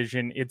own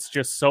division. It's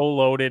just so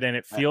loaded, and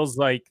it feels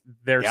like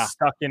they're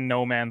stuck in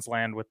no man's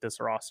land with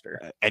this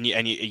roster. And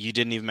you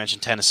didn't even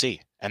mention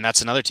Tennessee, and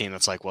that's another team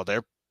that's like, well,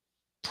 they're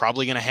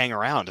probably going to hang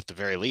around at the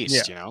very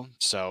least, you know?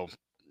 So,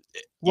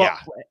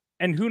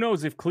 And who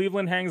knows if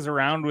Cleveland hangs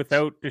around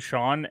without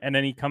Deshaun and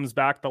then he comes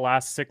back the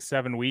last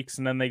 6-7 weeks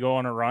and then they go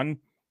on a run,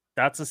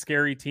 that's a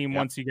scary team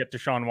once you get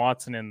Deshaun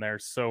Watson in there.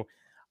 So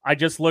I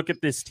just look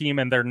at this team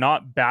and they're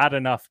not bad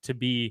enough to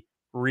be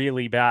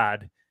really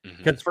bad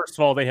because first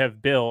of all, they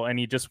have Bill and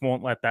he just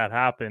won't let that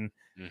happen.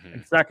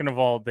 And second of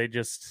all,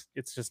 it's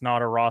just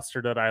not a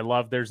roster that I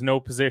love. There's no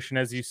position,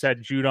 as you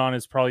said, Judon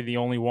is probably the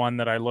only one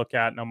that I look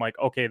at and I'm like,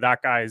 okay,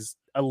 that guy's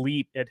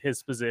elite at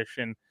his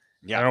position.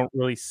 I don't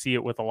really see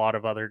it with a lot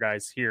of other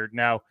guys here.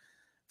 Now,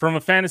 from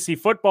a fantasy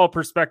football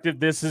perspective,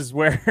 this is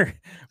where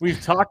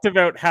we've talked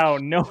about how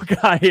no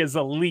guy is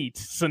elite.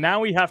 So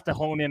now we have to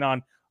hone in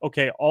on,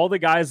 okay, all the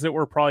guys that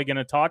we're probably going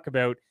to talk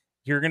about,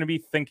 you're going to be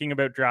thinking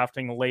about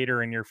drafting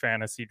later in your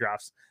fantasy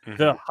drafts.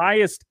 The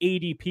highest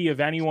ADP of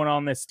anyone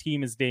on this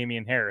team is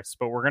Damian Harris,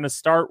 but we're going to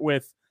start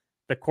with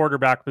the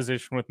quarterback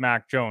position with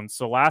Mac Jones.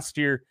 So last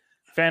year,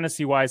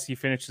 fantasy-wise, he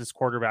finished as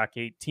quarterback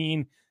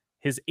 18.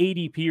 His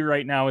ADP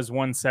right now is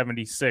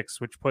 176,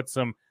 which puts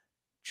him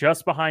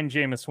just behind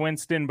Jameis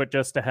Winston, but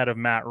just ahead of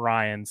Matt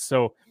Ryan.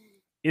 So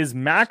is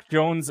Mac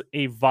Jones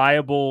a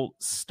viable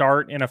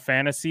start in a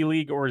fantasy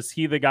league, or is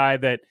he the guy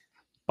that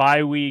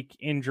bye week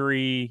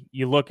injury,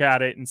 you look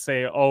at it and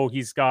say, oh,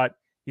 he's got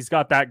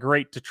that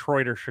great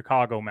Detroit or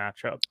Chicago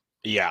matchup?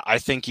 Yeah, I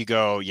think you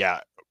go,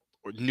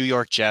 New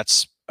York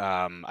Jets.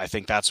 I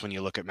think that's when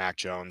you look at Mac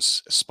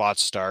Jones, spot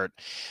start.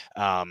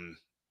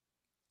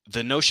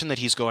 The notion that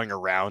he's going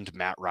around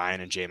Matt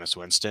Ryan and Jameis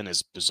Winston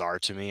is bizarre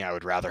to me. I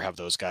would rather have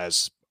those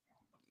guys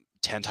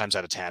 10 times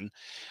out of 10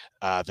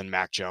 than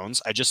Mac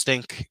Jones. I just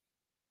think,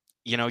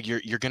 you're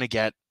going to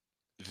get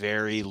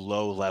very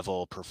low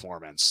level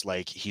performance.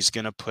 Like he's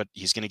going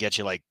to get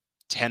you like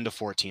 10 to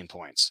 14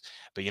 points.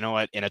 But you know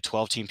what? In a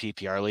 12-team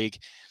PPR league,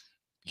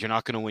 you're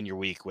not going to win your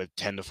week with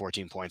 10 to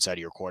 14 points out of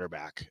your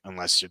quarterback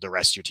unless the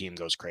rest of your team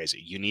goes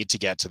crazy. You need to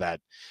get to that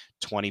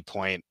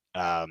 20-point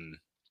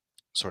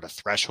sort of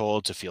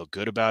threshold to feel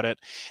good about it.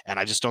 And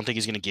I just don't think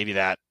he's going to give you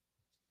that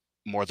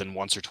more than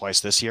once or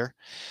twice this year.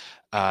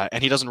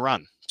 And he doesn't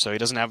run. So he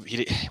doesn't have,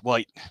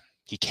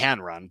 he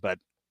can run, but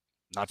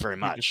not very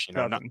much,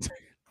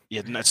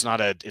 it's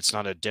not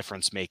a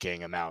difference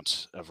making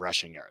amount of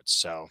rushing yards.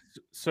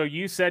 So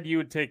you said you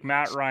would take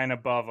Matt Ryan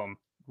above him.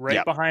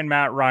 Behind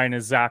Matt Ryan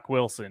is Zach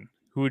Wilson.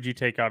 Who would you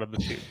take out of the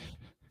two?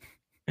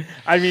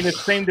 I mean,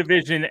 it's same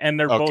division and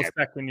they're both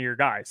second year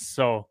guys.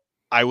 So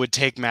I would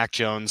take Mac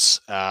Jones.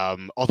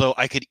 Although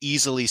I could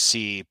easily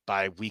see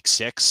by week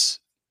 6,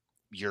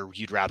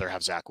 you'd rather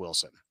have Zach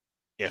Wilson.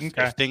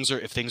 If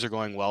things are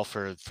going well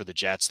for the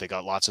Jets, they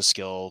got lots of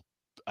skill,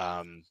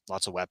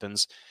 lots of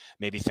weapons.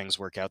 Maybe things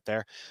work out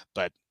there,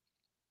 but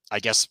I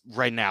guess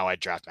right now I'd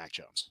draft Mac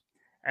Jones.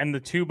 And the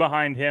two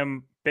behind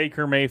him,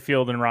 Baker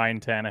Mayfield and Ryan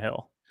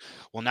Tannehill.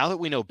 Well, now that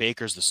we know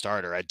Baker's the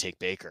starter, I'd take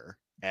Baker,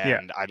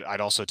 and I'd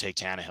also take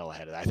Tannehill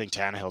ahead of that. I think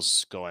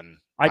Tannehill's going.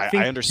 I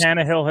think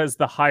Tannehill has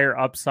the higher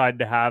upside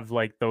to have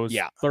like those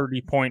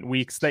 30-point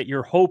weeks that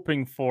you're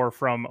hoping for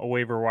from a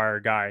waiver wire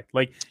guy.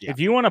 Like if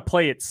you want to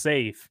play it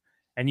safe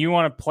and you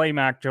want to play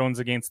Mac Jones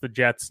against the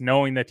Jets,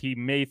 knowing that he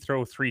may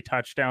throw 3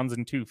 touchdowns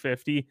and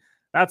 250,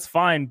 that's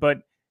fine.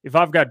 But if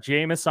I've got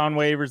Jameis on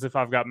waivers, if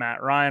I've got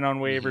Matt Ryan on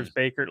waivers,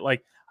 Baker,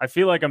 like I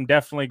feel like I'm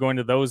definitely going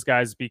to those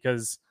guys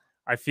because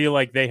I feel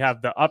like they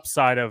have the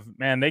upside of,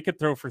 man, they could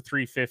throw for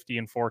 350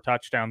 and 4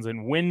 touchdowns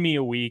and win me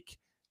a week.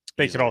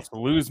 They could Easily. also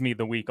lose me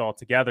the week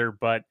altogether,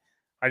 but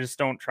I just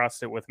don't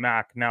trust it with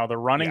Mac. Now, the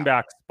running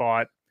back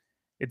spot,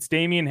 it's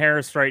Damian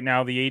Harris right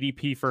now. The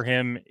ADP for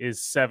him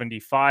is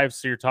 75.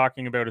 So you're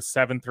talking about a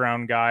 7th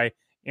round guy.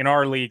 In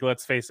our league,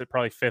 let's face it,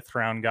 probably 5th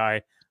round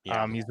guy.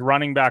 He's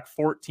running back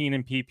 14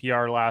 in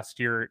PPR last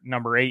year,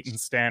 number 8 in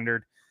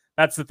standard.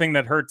 That's the thing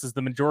that hurts is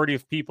the majority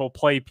of people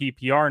play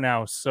PPR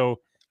now.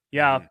 So,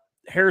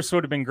 Harris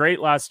would have been great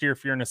last year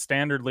if you're in a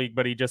standard league,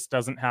 but he just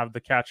doesn't have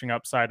the catching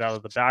upside out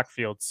of the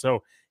backfield.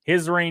 So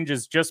his range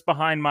is just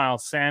behind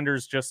Miles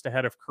Sanders, just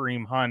ahead of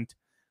Kareem Hunt.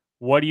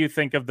 What do you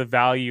think of the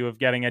value of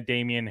getting a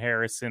Damian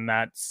Harris in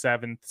that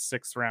 7th,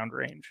 6th round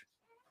range?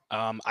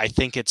 I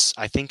think it's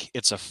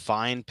a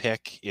fine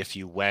pick if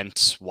you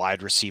went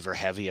wide receiver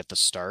heavy at the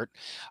start.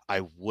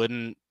 I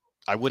wouldn't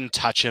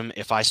touch him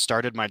if I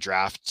started my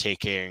draft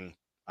taking,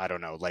 I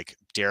don't know, like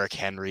Derrick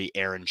Henry,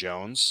 Aaron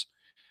Jones.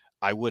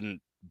 I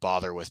wouldn't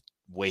bother with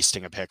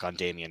wasting a pick on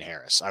Damian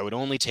Harris. I would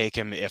only take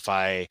him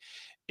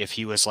if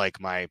he was like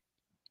my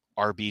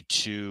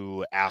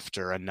RB2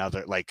 after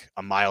another, like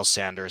a Miles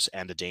Sanders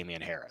and a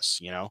Damian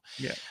Harris,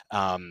 Yeah.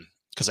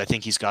 Because I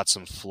think he's got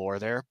some floor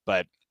there.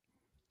 But,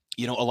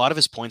 a lot of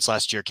his points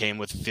last year came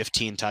with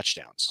 15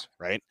 touchdowns,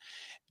 right?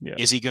 Yeah.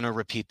 Is he going to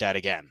repeat that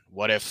again?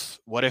 What if,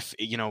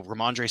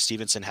 Ramondre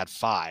Stevenson had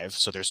 5,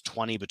 so there's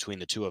 20 between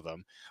the two of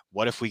them.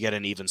 What if we get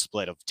an even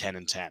split of 10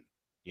 and 10,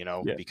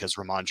 because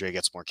Ramondre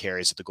gets more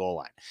carries at the goal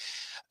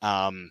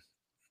line?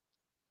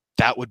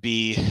 That would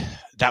be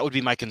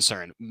my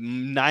concern.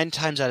 9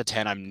 times out of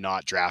 10, I'm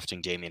not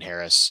drafting Damian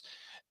Harris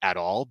at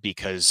all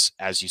because,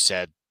 as you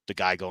said, the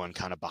guy going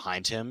kind of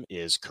behind him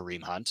is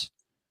Kareem Hunt,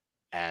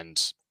 and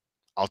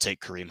I'll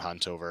take Kareem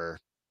Hunt over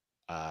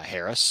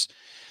Harris.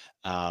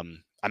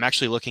 I'm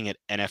actually looking at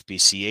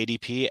NFBC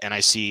ADP, and I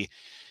see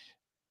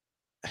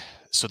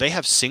so they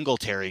have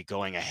Singletary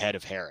going ahead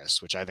of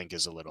Harris, which I think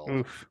is a little.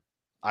 Oof.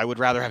 I would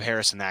rather have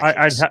Harris in that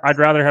case. I'd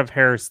rather have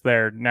Harris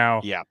there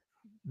now. Yeah.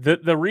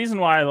 The reason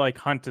why I like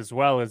Hunt as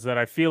well is that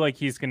I feel like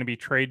he's going to be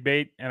trade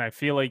bait, and I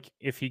feel like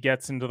if he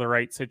gets into the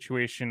right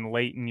situation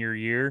late in your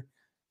year,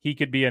 he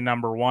could be a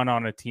number 1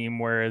 on a team.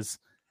 Whereas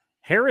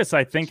Harris,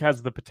 I think,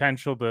 has the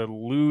potential to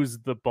lose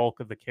the bulk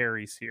of the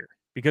carries here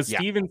because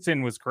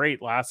Stevenson was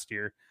great last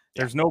year.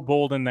 There's no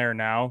Bolden there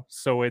now,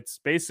 so it's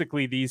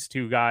basically these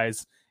two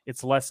guys.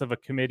 It's less of a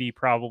committee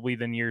probably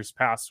than years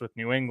past with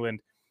New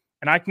England,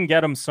 and I can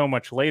get him so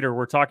much later.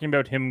 We're talking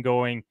about him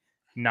going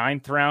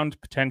 9th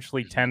round,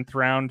 potentially 10th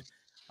round.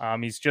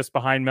 He's just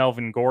behind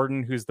Melvin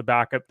Gordon, who's the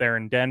backup there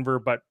in Denver,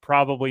 but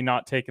probably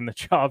not taking the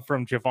job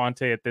from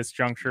Javonte at this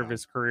juncture of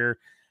his career.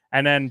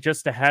 And then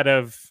just ahead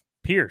of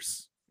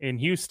Pierce in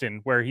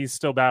Houston, where he's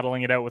still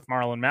battling it out with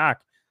Marlon Mack,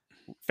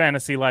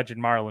 fantasy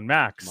legend Marlon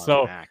Mack.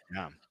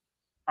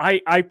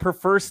 I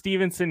prefer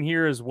Stevenson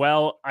here as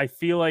well. I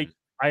feel like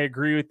I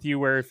agree with you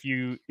where if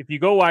you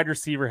go wide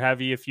receiver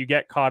heavy, if you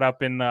get caught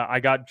up in I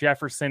got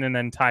Jefferson and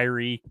then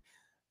Tyreek,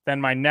 then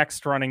my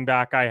next running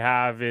back I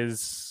have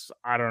is,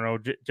 I don't know,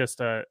 just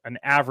an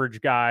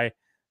average guy.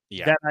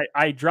 Yeah. Then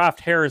I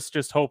draft Harris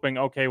just hoping,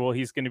 okay, well,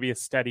 he's going to be a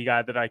steady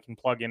guy that I can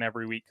plug in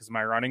every week because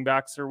my running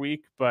backs are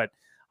weak. But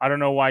I don't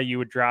know why you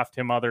would draft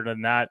him other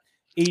than that.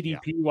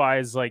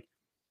 ADP-wise, like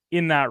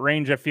in that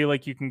range, I feel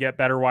like you can get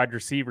better wide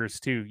receivers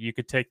too. You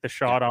could take the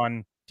shot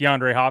on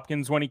DeAndre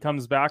Hopkins when he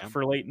comes back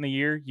for late in the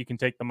year. You can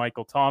take the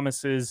Michael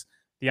Thomases.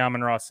 The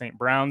Amon-Ra St.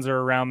 Browns are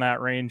around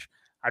that range.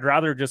 I'd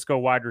rather just go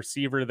wide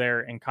receiver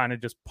there and kind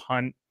of just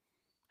punt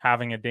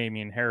having a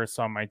Damian Harris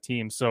on my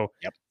team. So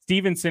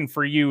Stevenson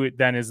for you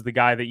then is the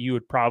guy that you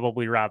would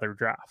probably rather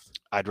draft.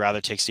 I'd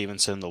rather take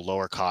Stevenson, the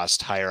lower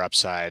cost, higher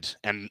upside.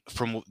 And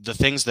from the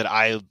things that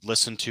I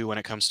listen to when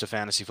it comes to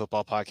fantasy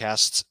football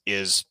podcasts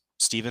is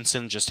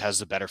Stevenson just has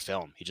the better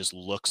film. He just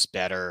looks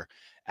better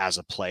as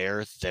a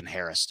player than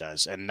Harris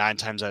does. And 9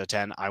 times out of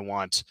 10, I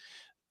want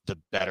the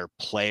better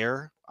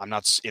player. I'm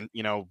not in,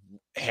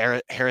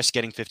 Harris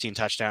getting 15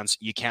 touchdowns.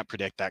 You can't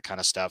predict that kind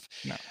of stuff.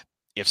 No.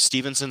 If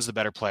Stevenson's the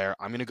better player,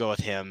 I'm going to go with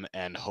him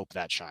and hope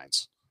that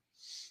shines.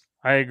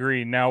 I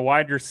agree. Now,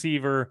 wide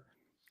receiver,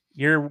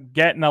 you're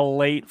getting a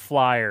late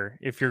flyer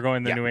if you're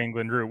going the New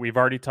England route. We've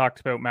already talked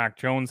about Mac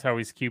Jones, how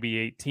he's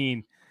QB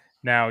 18.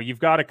 Now, you've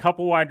got a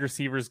couple wide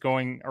receivers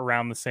going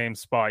around the same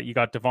spot. You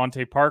got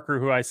Devontae Parker,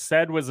 who I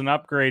said was an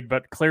upgrade,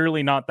 but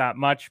clearly not that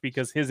much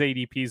because his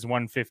ADP is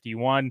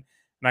 151.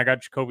 And I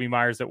got Jacoby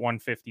Myers at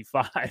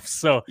 155.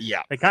 So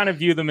they kind of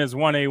view them as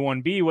 1A,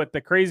 1B. What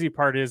the crazy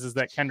part is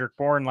that Kendrick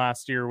Bourne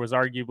last year was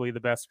arguably the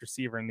best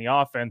receiver in the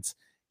offense.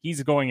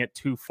 He's going at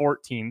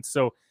 214.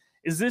 So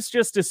is this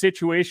just a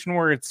situation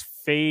where it's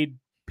fade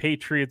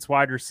Patriots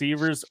wide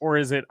receivers, or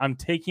is it I'm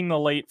taking the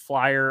late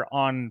flyer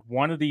on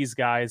one of these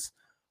guys,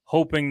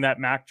 hoping that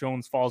Mac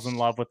Jones falls in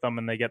love with them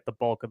and they get the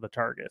bulk of the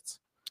targets?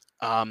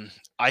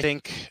 I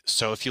think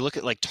so. If you look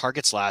at like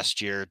targets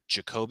last year,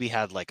 Jacoby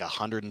had like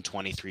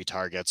 123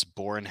 targets.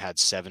 Bourne had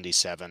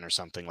 77 or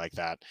something like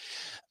that.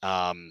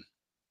 Um,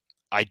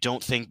 I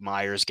don't think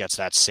Myers gets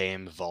that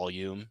same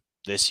volume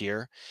this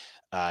year.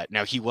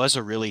 Now, he was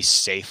a really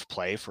safe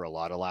play for a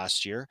lot of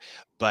last year,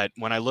 but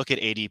when I look at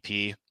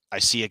ADP, I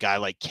see a guy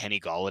like Kenny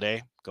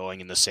Golladay going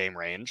in the same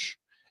range.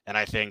 And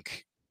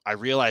I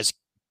realize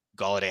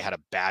Golladay had a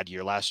bad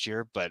year last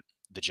year, but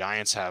the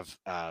Giants have,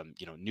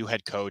 new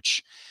head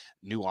coach,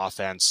 new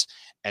offense,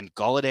 and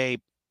Golladay,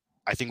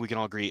 I think we can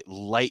all agree,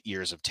 light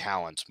years of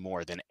talent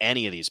more than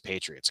any of these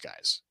Patriots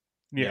guys.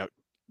 You Yeah. know,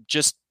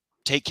 just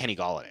take Kenny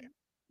Golladay.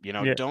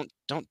 Yeah. Don't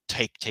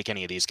take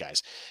any of these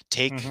guys.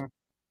 Take,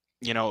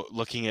 Mm-hmm.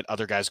 looking at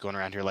other guys going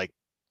around here like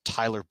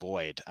Tyler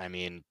Boyd. I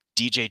mean,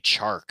 DJ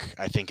Chark,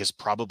 I think, is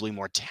probably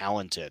more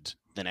talented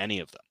than any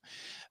of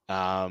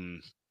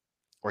them.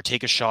 Or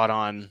take a shot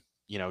on,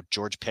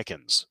 George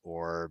Pickens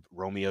or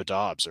Romeo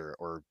Dobbs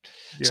or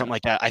Yeah. something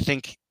like that. I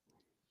think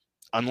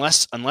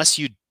unless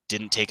you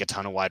didn't take a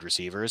ton of wide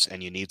receivers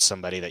and you need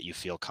somebody that you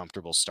feel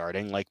comfortable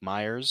starting like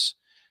Myers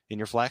in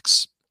your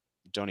flex,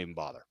 don't even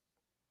bother.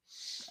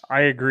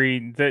 I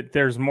agree that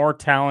there's more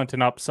talent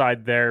and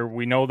upside there.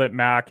 We know that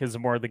Mac is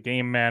more the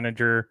game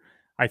manager.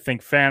 I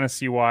think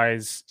fantasy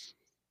wise,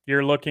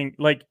 you're looking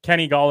like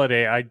Kenny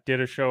Golladay. I did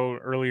a show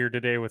earlier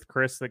today with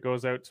Chris that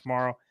goes out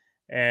tomorrow,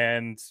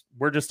 and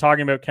we're just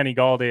talking about Kenny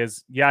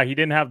Golladay. He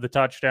didn't have the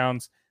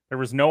touchdowns. There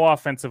was no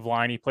offensive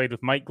line. He played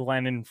with Mike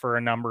Glennon for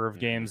a number of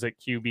games at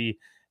QB.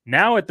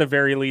 Now, at the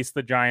very least,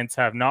 the Giants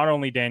have not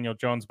only Daniel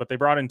Jones, but they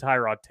brought in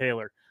Tyrod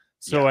Taylor.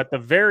 So Yeah. at the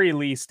very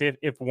least,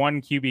 if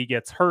one QB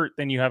gets hurt,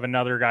 then you have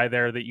another guy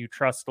there that you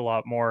trust a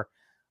lot more.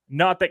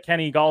 Not that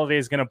Kenny Golladay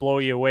is going to blow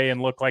you away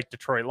and look like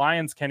Detroit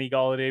Lions Kenny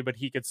Golladay, but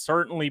he could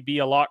certainly be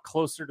a lot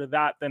closer to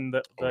that than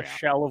the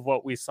shell of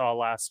what we saw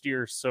last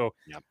year. So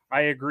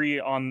I agree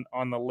on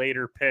the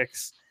later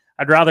picks.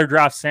 I'd rather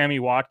draft Sammy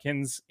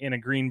Watkins in a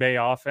Green Bay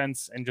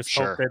offense and just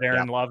hope that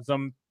Aaron loves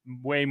him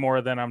way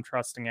more than I'm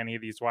trusting any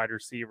of these wide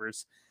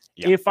receivers.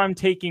 If I'm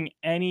taking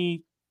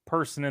any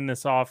person in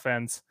this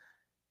offense,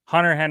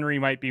 Hunter Henry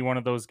might be one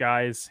of those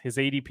guys. His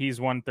ADP is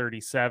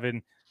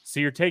 137. So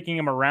you're taking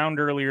him around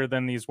earlier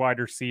than these wide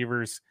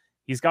receivers.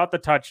 He's got the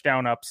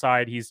touchdown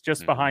upside. He's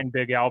just behind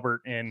Big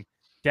Albert in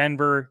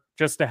Denver,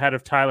 just ahead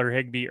of Tyler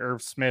Higbee,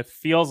 Irv Smith.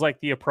 Feels like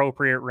the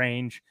appropriate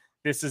range.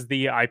 This is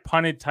I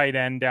punted tight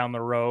end down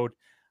the road.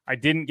 I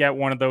didn't get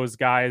one of those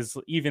guys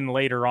even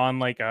later on,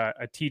 like a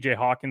TJ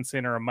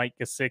Hawkinson or a Mike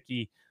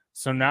Gesicki.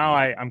 So now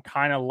I'm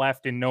kind of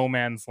left in no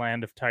man's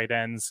land of tight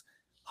ends.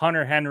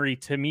 Hunter Henry,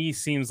 to me,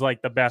 seems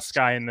like the best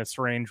guy in this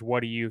range. What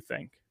do you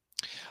think?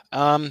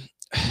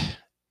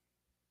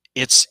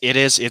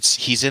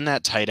 He's in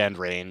that tight end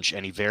range,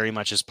 and he very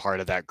much is part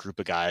of that group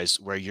of guys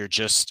where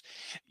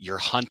you're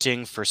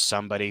hunting for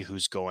somebody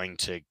who's going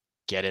to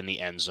get in the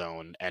end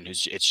zone and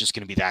it's just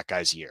going to be that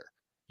guy's year.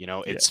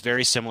 It's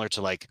very similar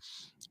to like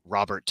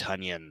Robert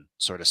Tonyan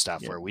sort of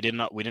stuff where we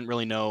didn't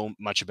really know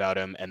much about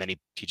him, and then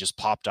he just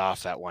popped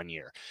off that one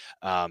year.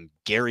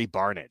 Gary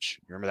Barnidge,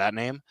 you remember that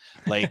name?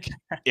 Like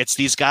it's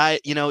these guys,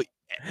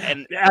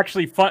 and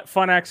actually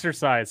fun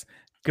exercise.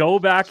 Go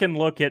back and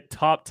look at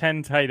top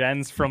 10 tight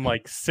ends from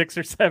like 6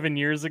 or 7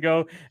 years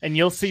ago, and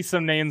you'll see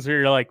some names where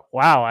you're like,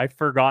 wow, I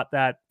forgot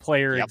that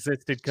player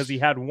existed because he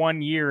had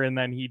 1 year and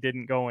then he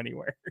didn't go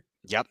anywhere.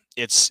 Yep.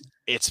 It's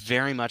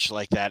very much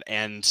like that.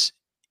 And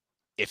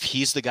if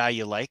he's the guy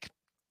you like,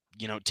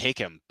 take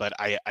him. But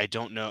I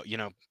don't know,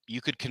 you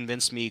could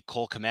convince me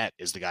Cole Kmet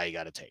is the guy you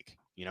got to take.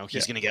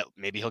 He's going to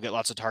maybe he'll get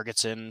lots of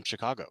targets in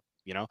Chicago.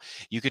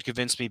 You could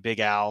convince me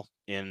Big Al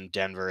in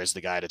Denver is the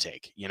guy to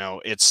take.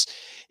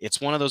 It's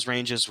one of those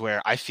ranges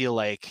where I feel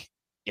like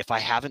if I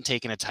haven't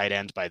taken a tight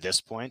end by this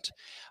point,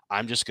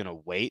 I'm just going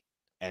to wait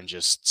and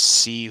just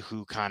see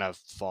who kind of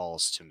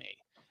falls to me.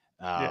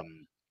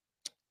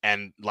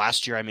 And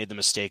last year I made the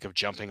mistake of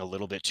jumping a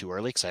little bit too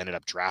early because I ended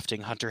up drafting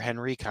Hunter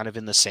Henry kind of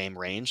in the same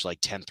range, like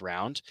 10th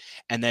round.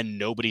 And then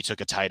nobody took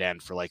a tight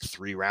end for like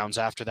 3 rounds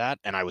after that.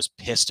 And I was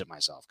pissed at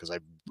myself because I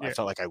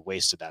felt like I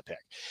wasted that pick.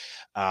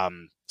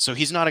 So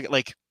he's not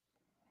like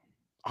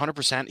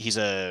 100%. He's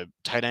a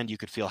tight end you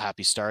could feel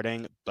happy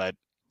starting, but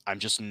I'm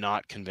just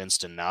not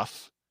convinced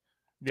enough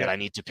that I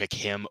need to pick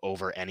him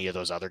over any of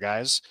those other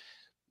guys.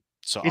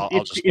 So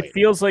I'll just wait. It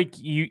feels like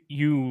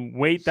you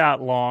wait that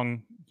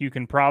long, you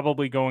can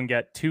probably go and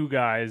get 2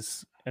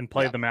 guys and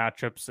play the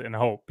matchups and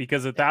hope,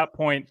 because at that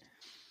point,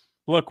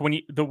 look, when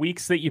the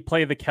weeks that you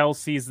play the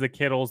Kelseys, the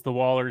Kittles, the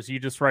Wallers, you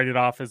just write it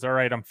off as, all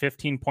right, I'm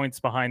 15 points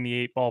behind the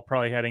 8 ball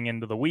probably heading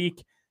into the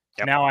week.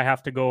 Now I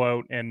have to go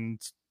out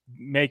and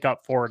make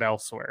up for it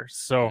elsewhere.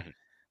 So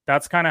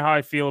that's kind of how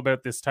I feel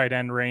about this tight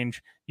end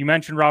range. You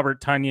mentioned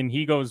Robert Tonyan.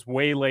 He goes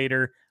way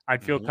later.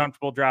 I'd feel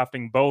comfortable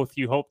drafting both.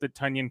 You hope that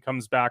Tonyan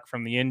comes back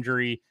from the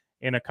injury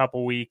in a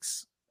couple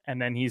weeks,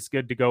 and then he's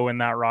good to go in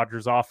that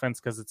Rodgers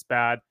offense because it's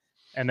bad.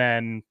 And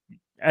then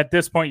at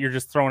this point, you're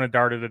just throwing a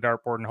dart at a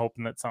dartboard and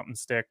hoping that something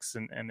sticks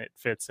and it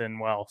fits in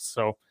well.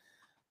 So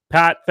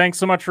Pat, thanks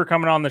so much for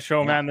coming on the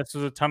show, Yeah. man. This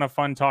was a ton of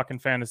fun talking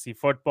fantasy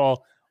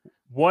football.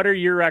 What are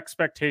your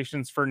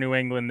expectations for New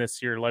England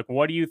this year? Like,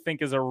 what do you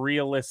think is a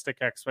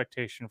realistic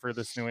expectation for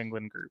this New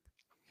England group?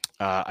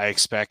 I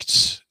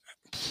expect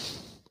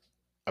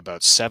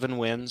about 7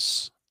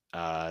 wins.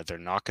 They're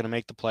not going to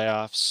make the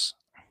playoffs.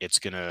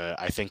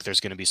 I think there's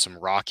going to be some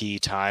rocky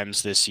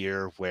times this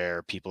year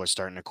where people are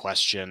starting to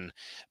question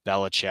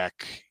Belichick.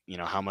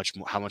 How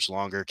much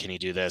longer can he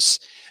do this?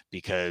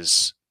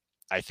 Because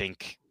I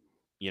think,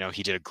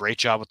 he did a great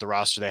job with the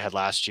roster they had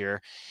last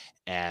year,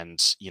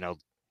 and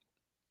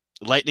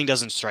lightning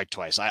doesn't strike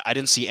twice. I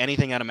didn't see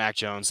anything out of Mac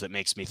Jones that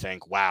makes me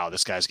think, wow,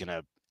 this guy's going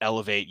to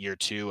elevate year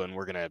 2 and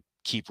we're going to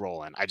keep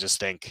rolling. I just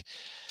think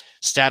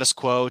status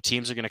quo,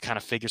 teams are going to kind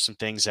of figure some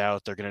things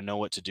out. They're going to know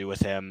what to do with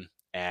him.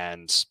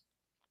 And,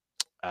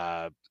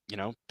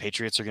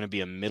 Patriots are going to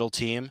be a middle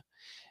team,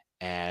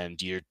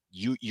 and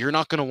you're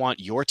not going to want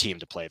your team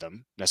to play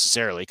them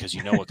necessarily because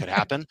you know what could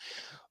happen.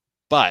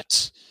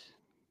 But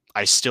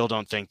I still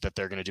don't think that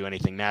they're going to do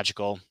anything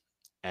magical.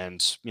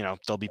 And,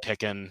 they'll be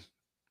picking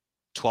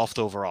 12th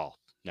overall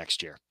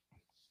next year.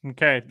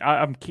 Okay,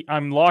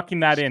 I'm locking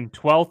that in.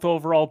 12th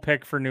overall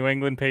pick for New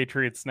England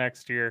Patriots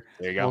next year.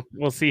 There you go.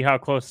 We'll see how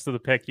close to the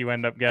pick you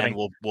end up getting.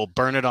 And we'll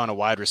burn it on a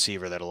wide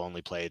receiver that'll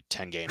only play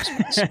 10 games.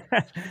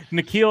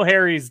 N'Keal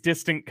Harry's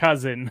distant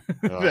cousin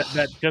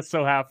that just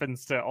so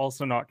happens to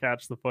also not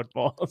catch the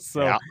football.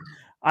 So yeah.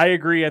 I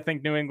agree. I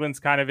think New England's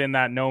kind of in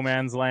that no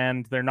man's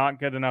land. They're not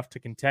good enough to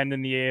contend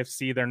in the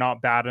AFC. They're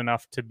not bad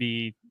enough to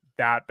be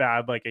that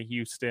bad like a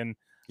Houston.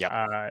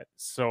 Yep.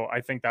 So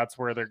I think that's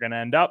where they're going to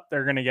end up.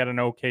 They're going to get an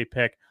okay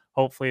pick.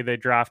 Hopefully they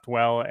draft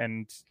well,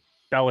 and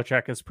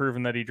Belichick has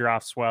proven that he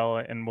drafts well,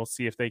 and we'll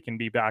see if they can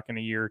be back in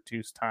a year or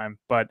two's time.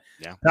 But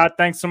yeah. Pat,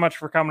 thanks so much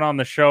for coming on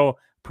the show.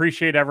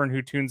 Appreciate everyone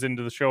who tunes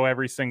into the show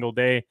every single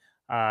day.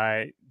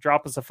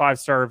 Drop us a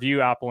 5-star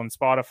review, Apple and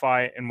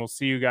Spotify, and we'll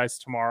see you guys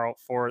tomorrow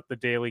for the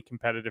Daily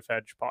Competitive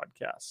Edge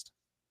podcast.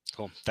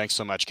 Cool. Thanks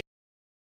so much, Ken.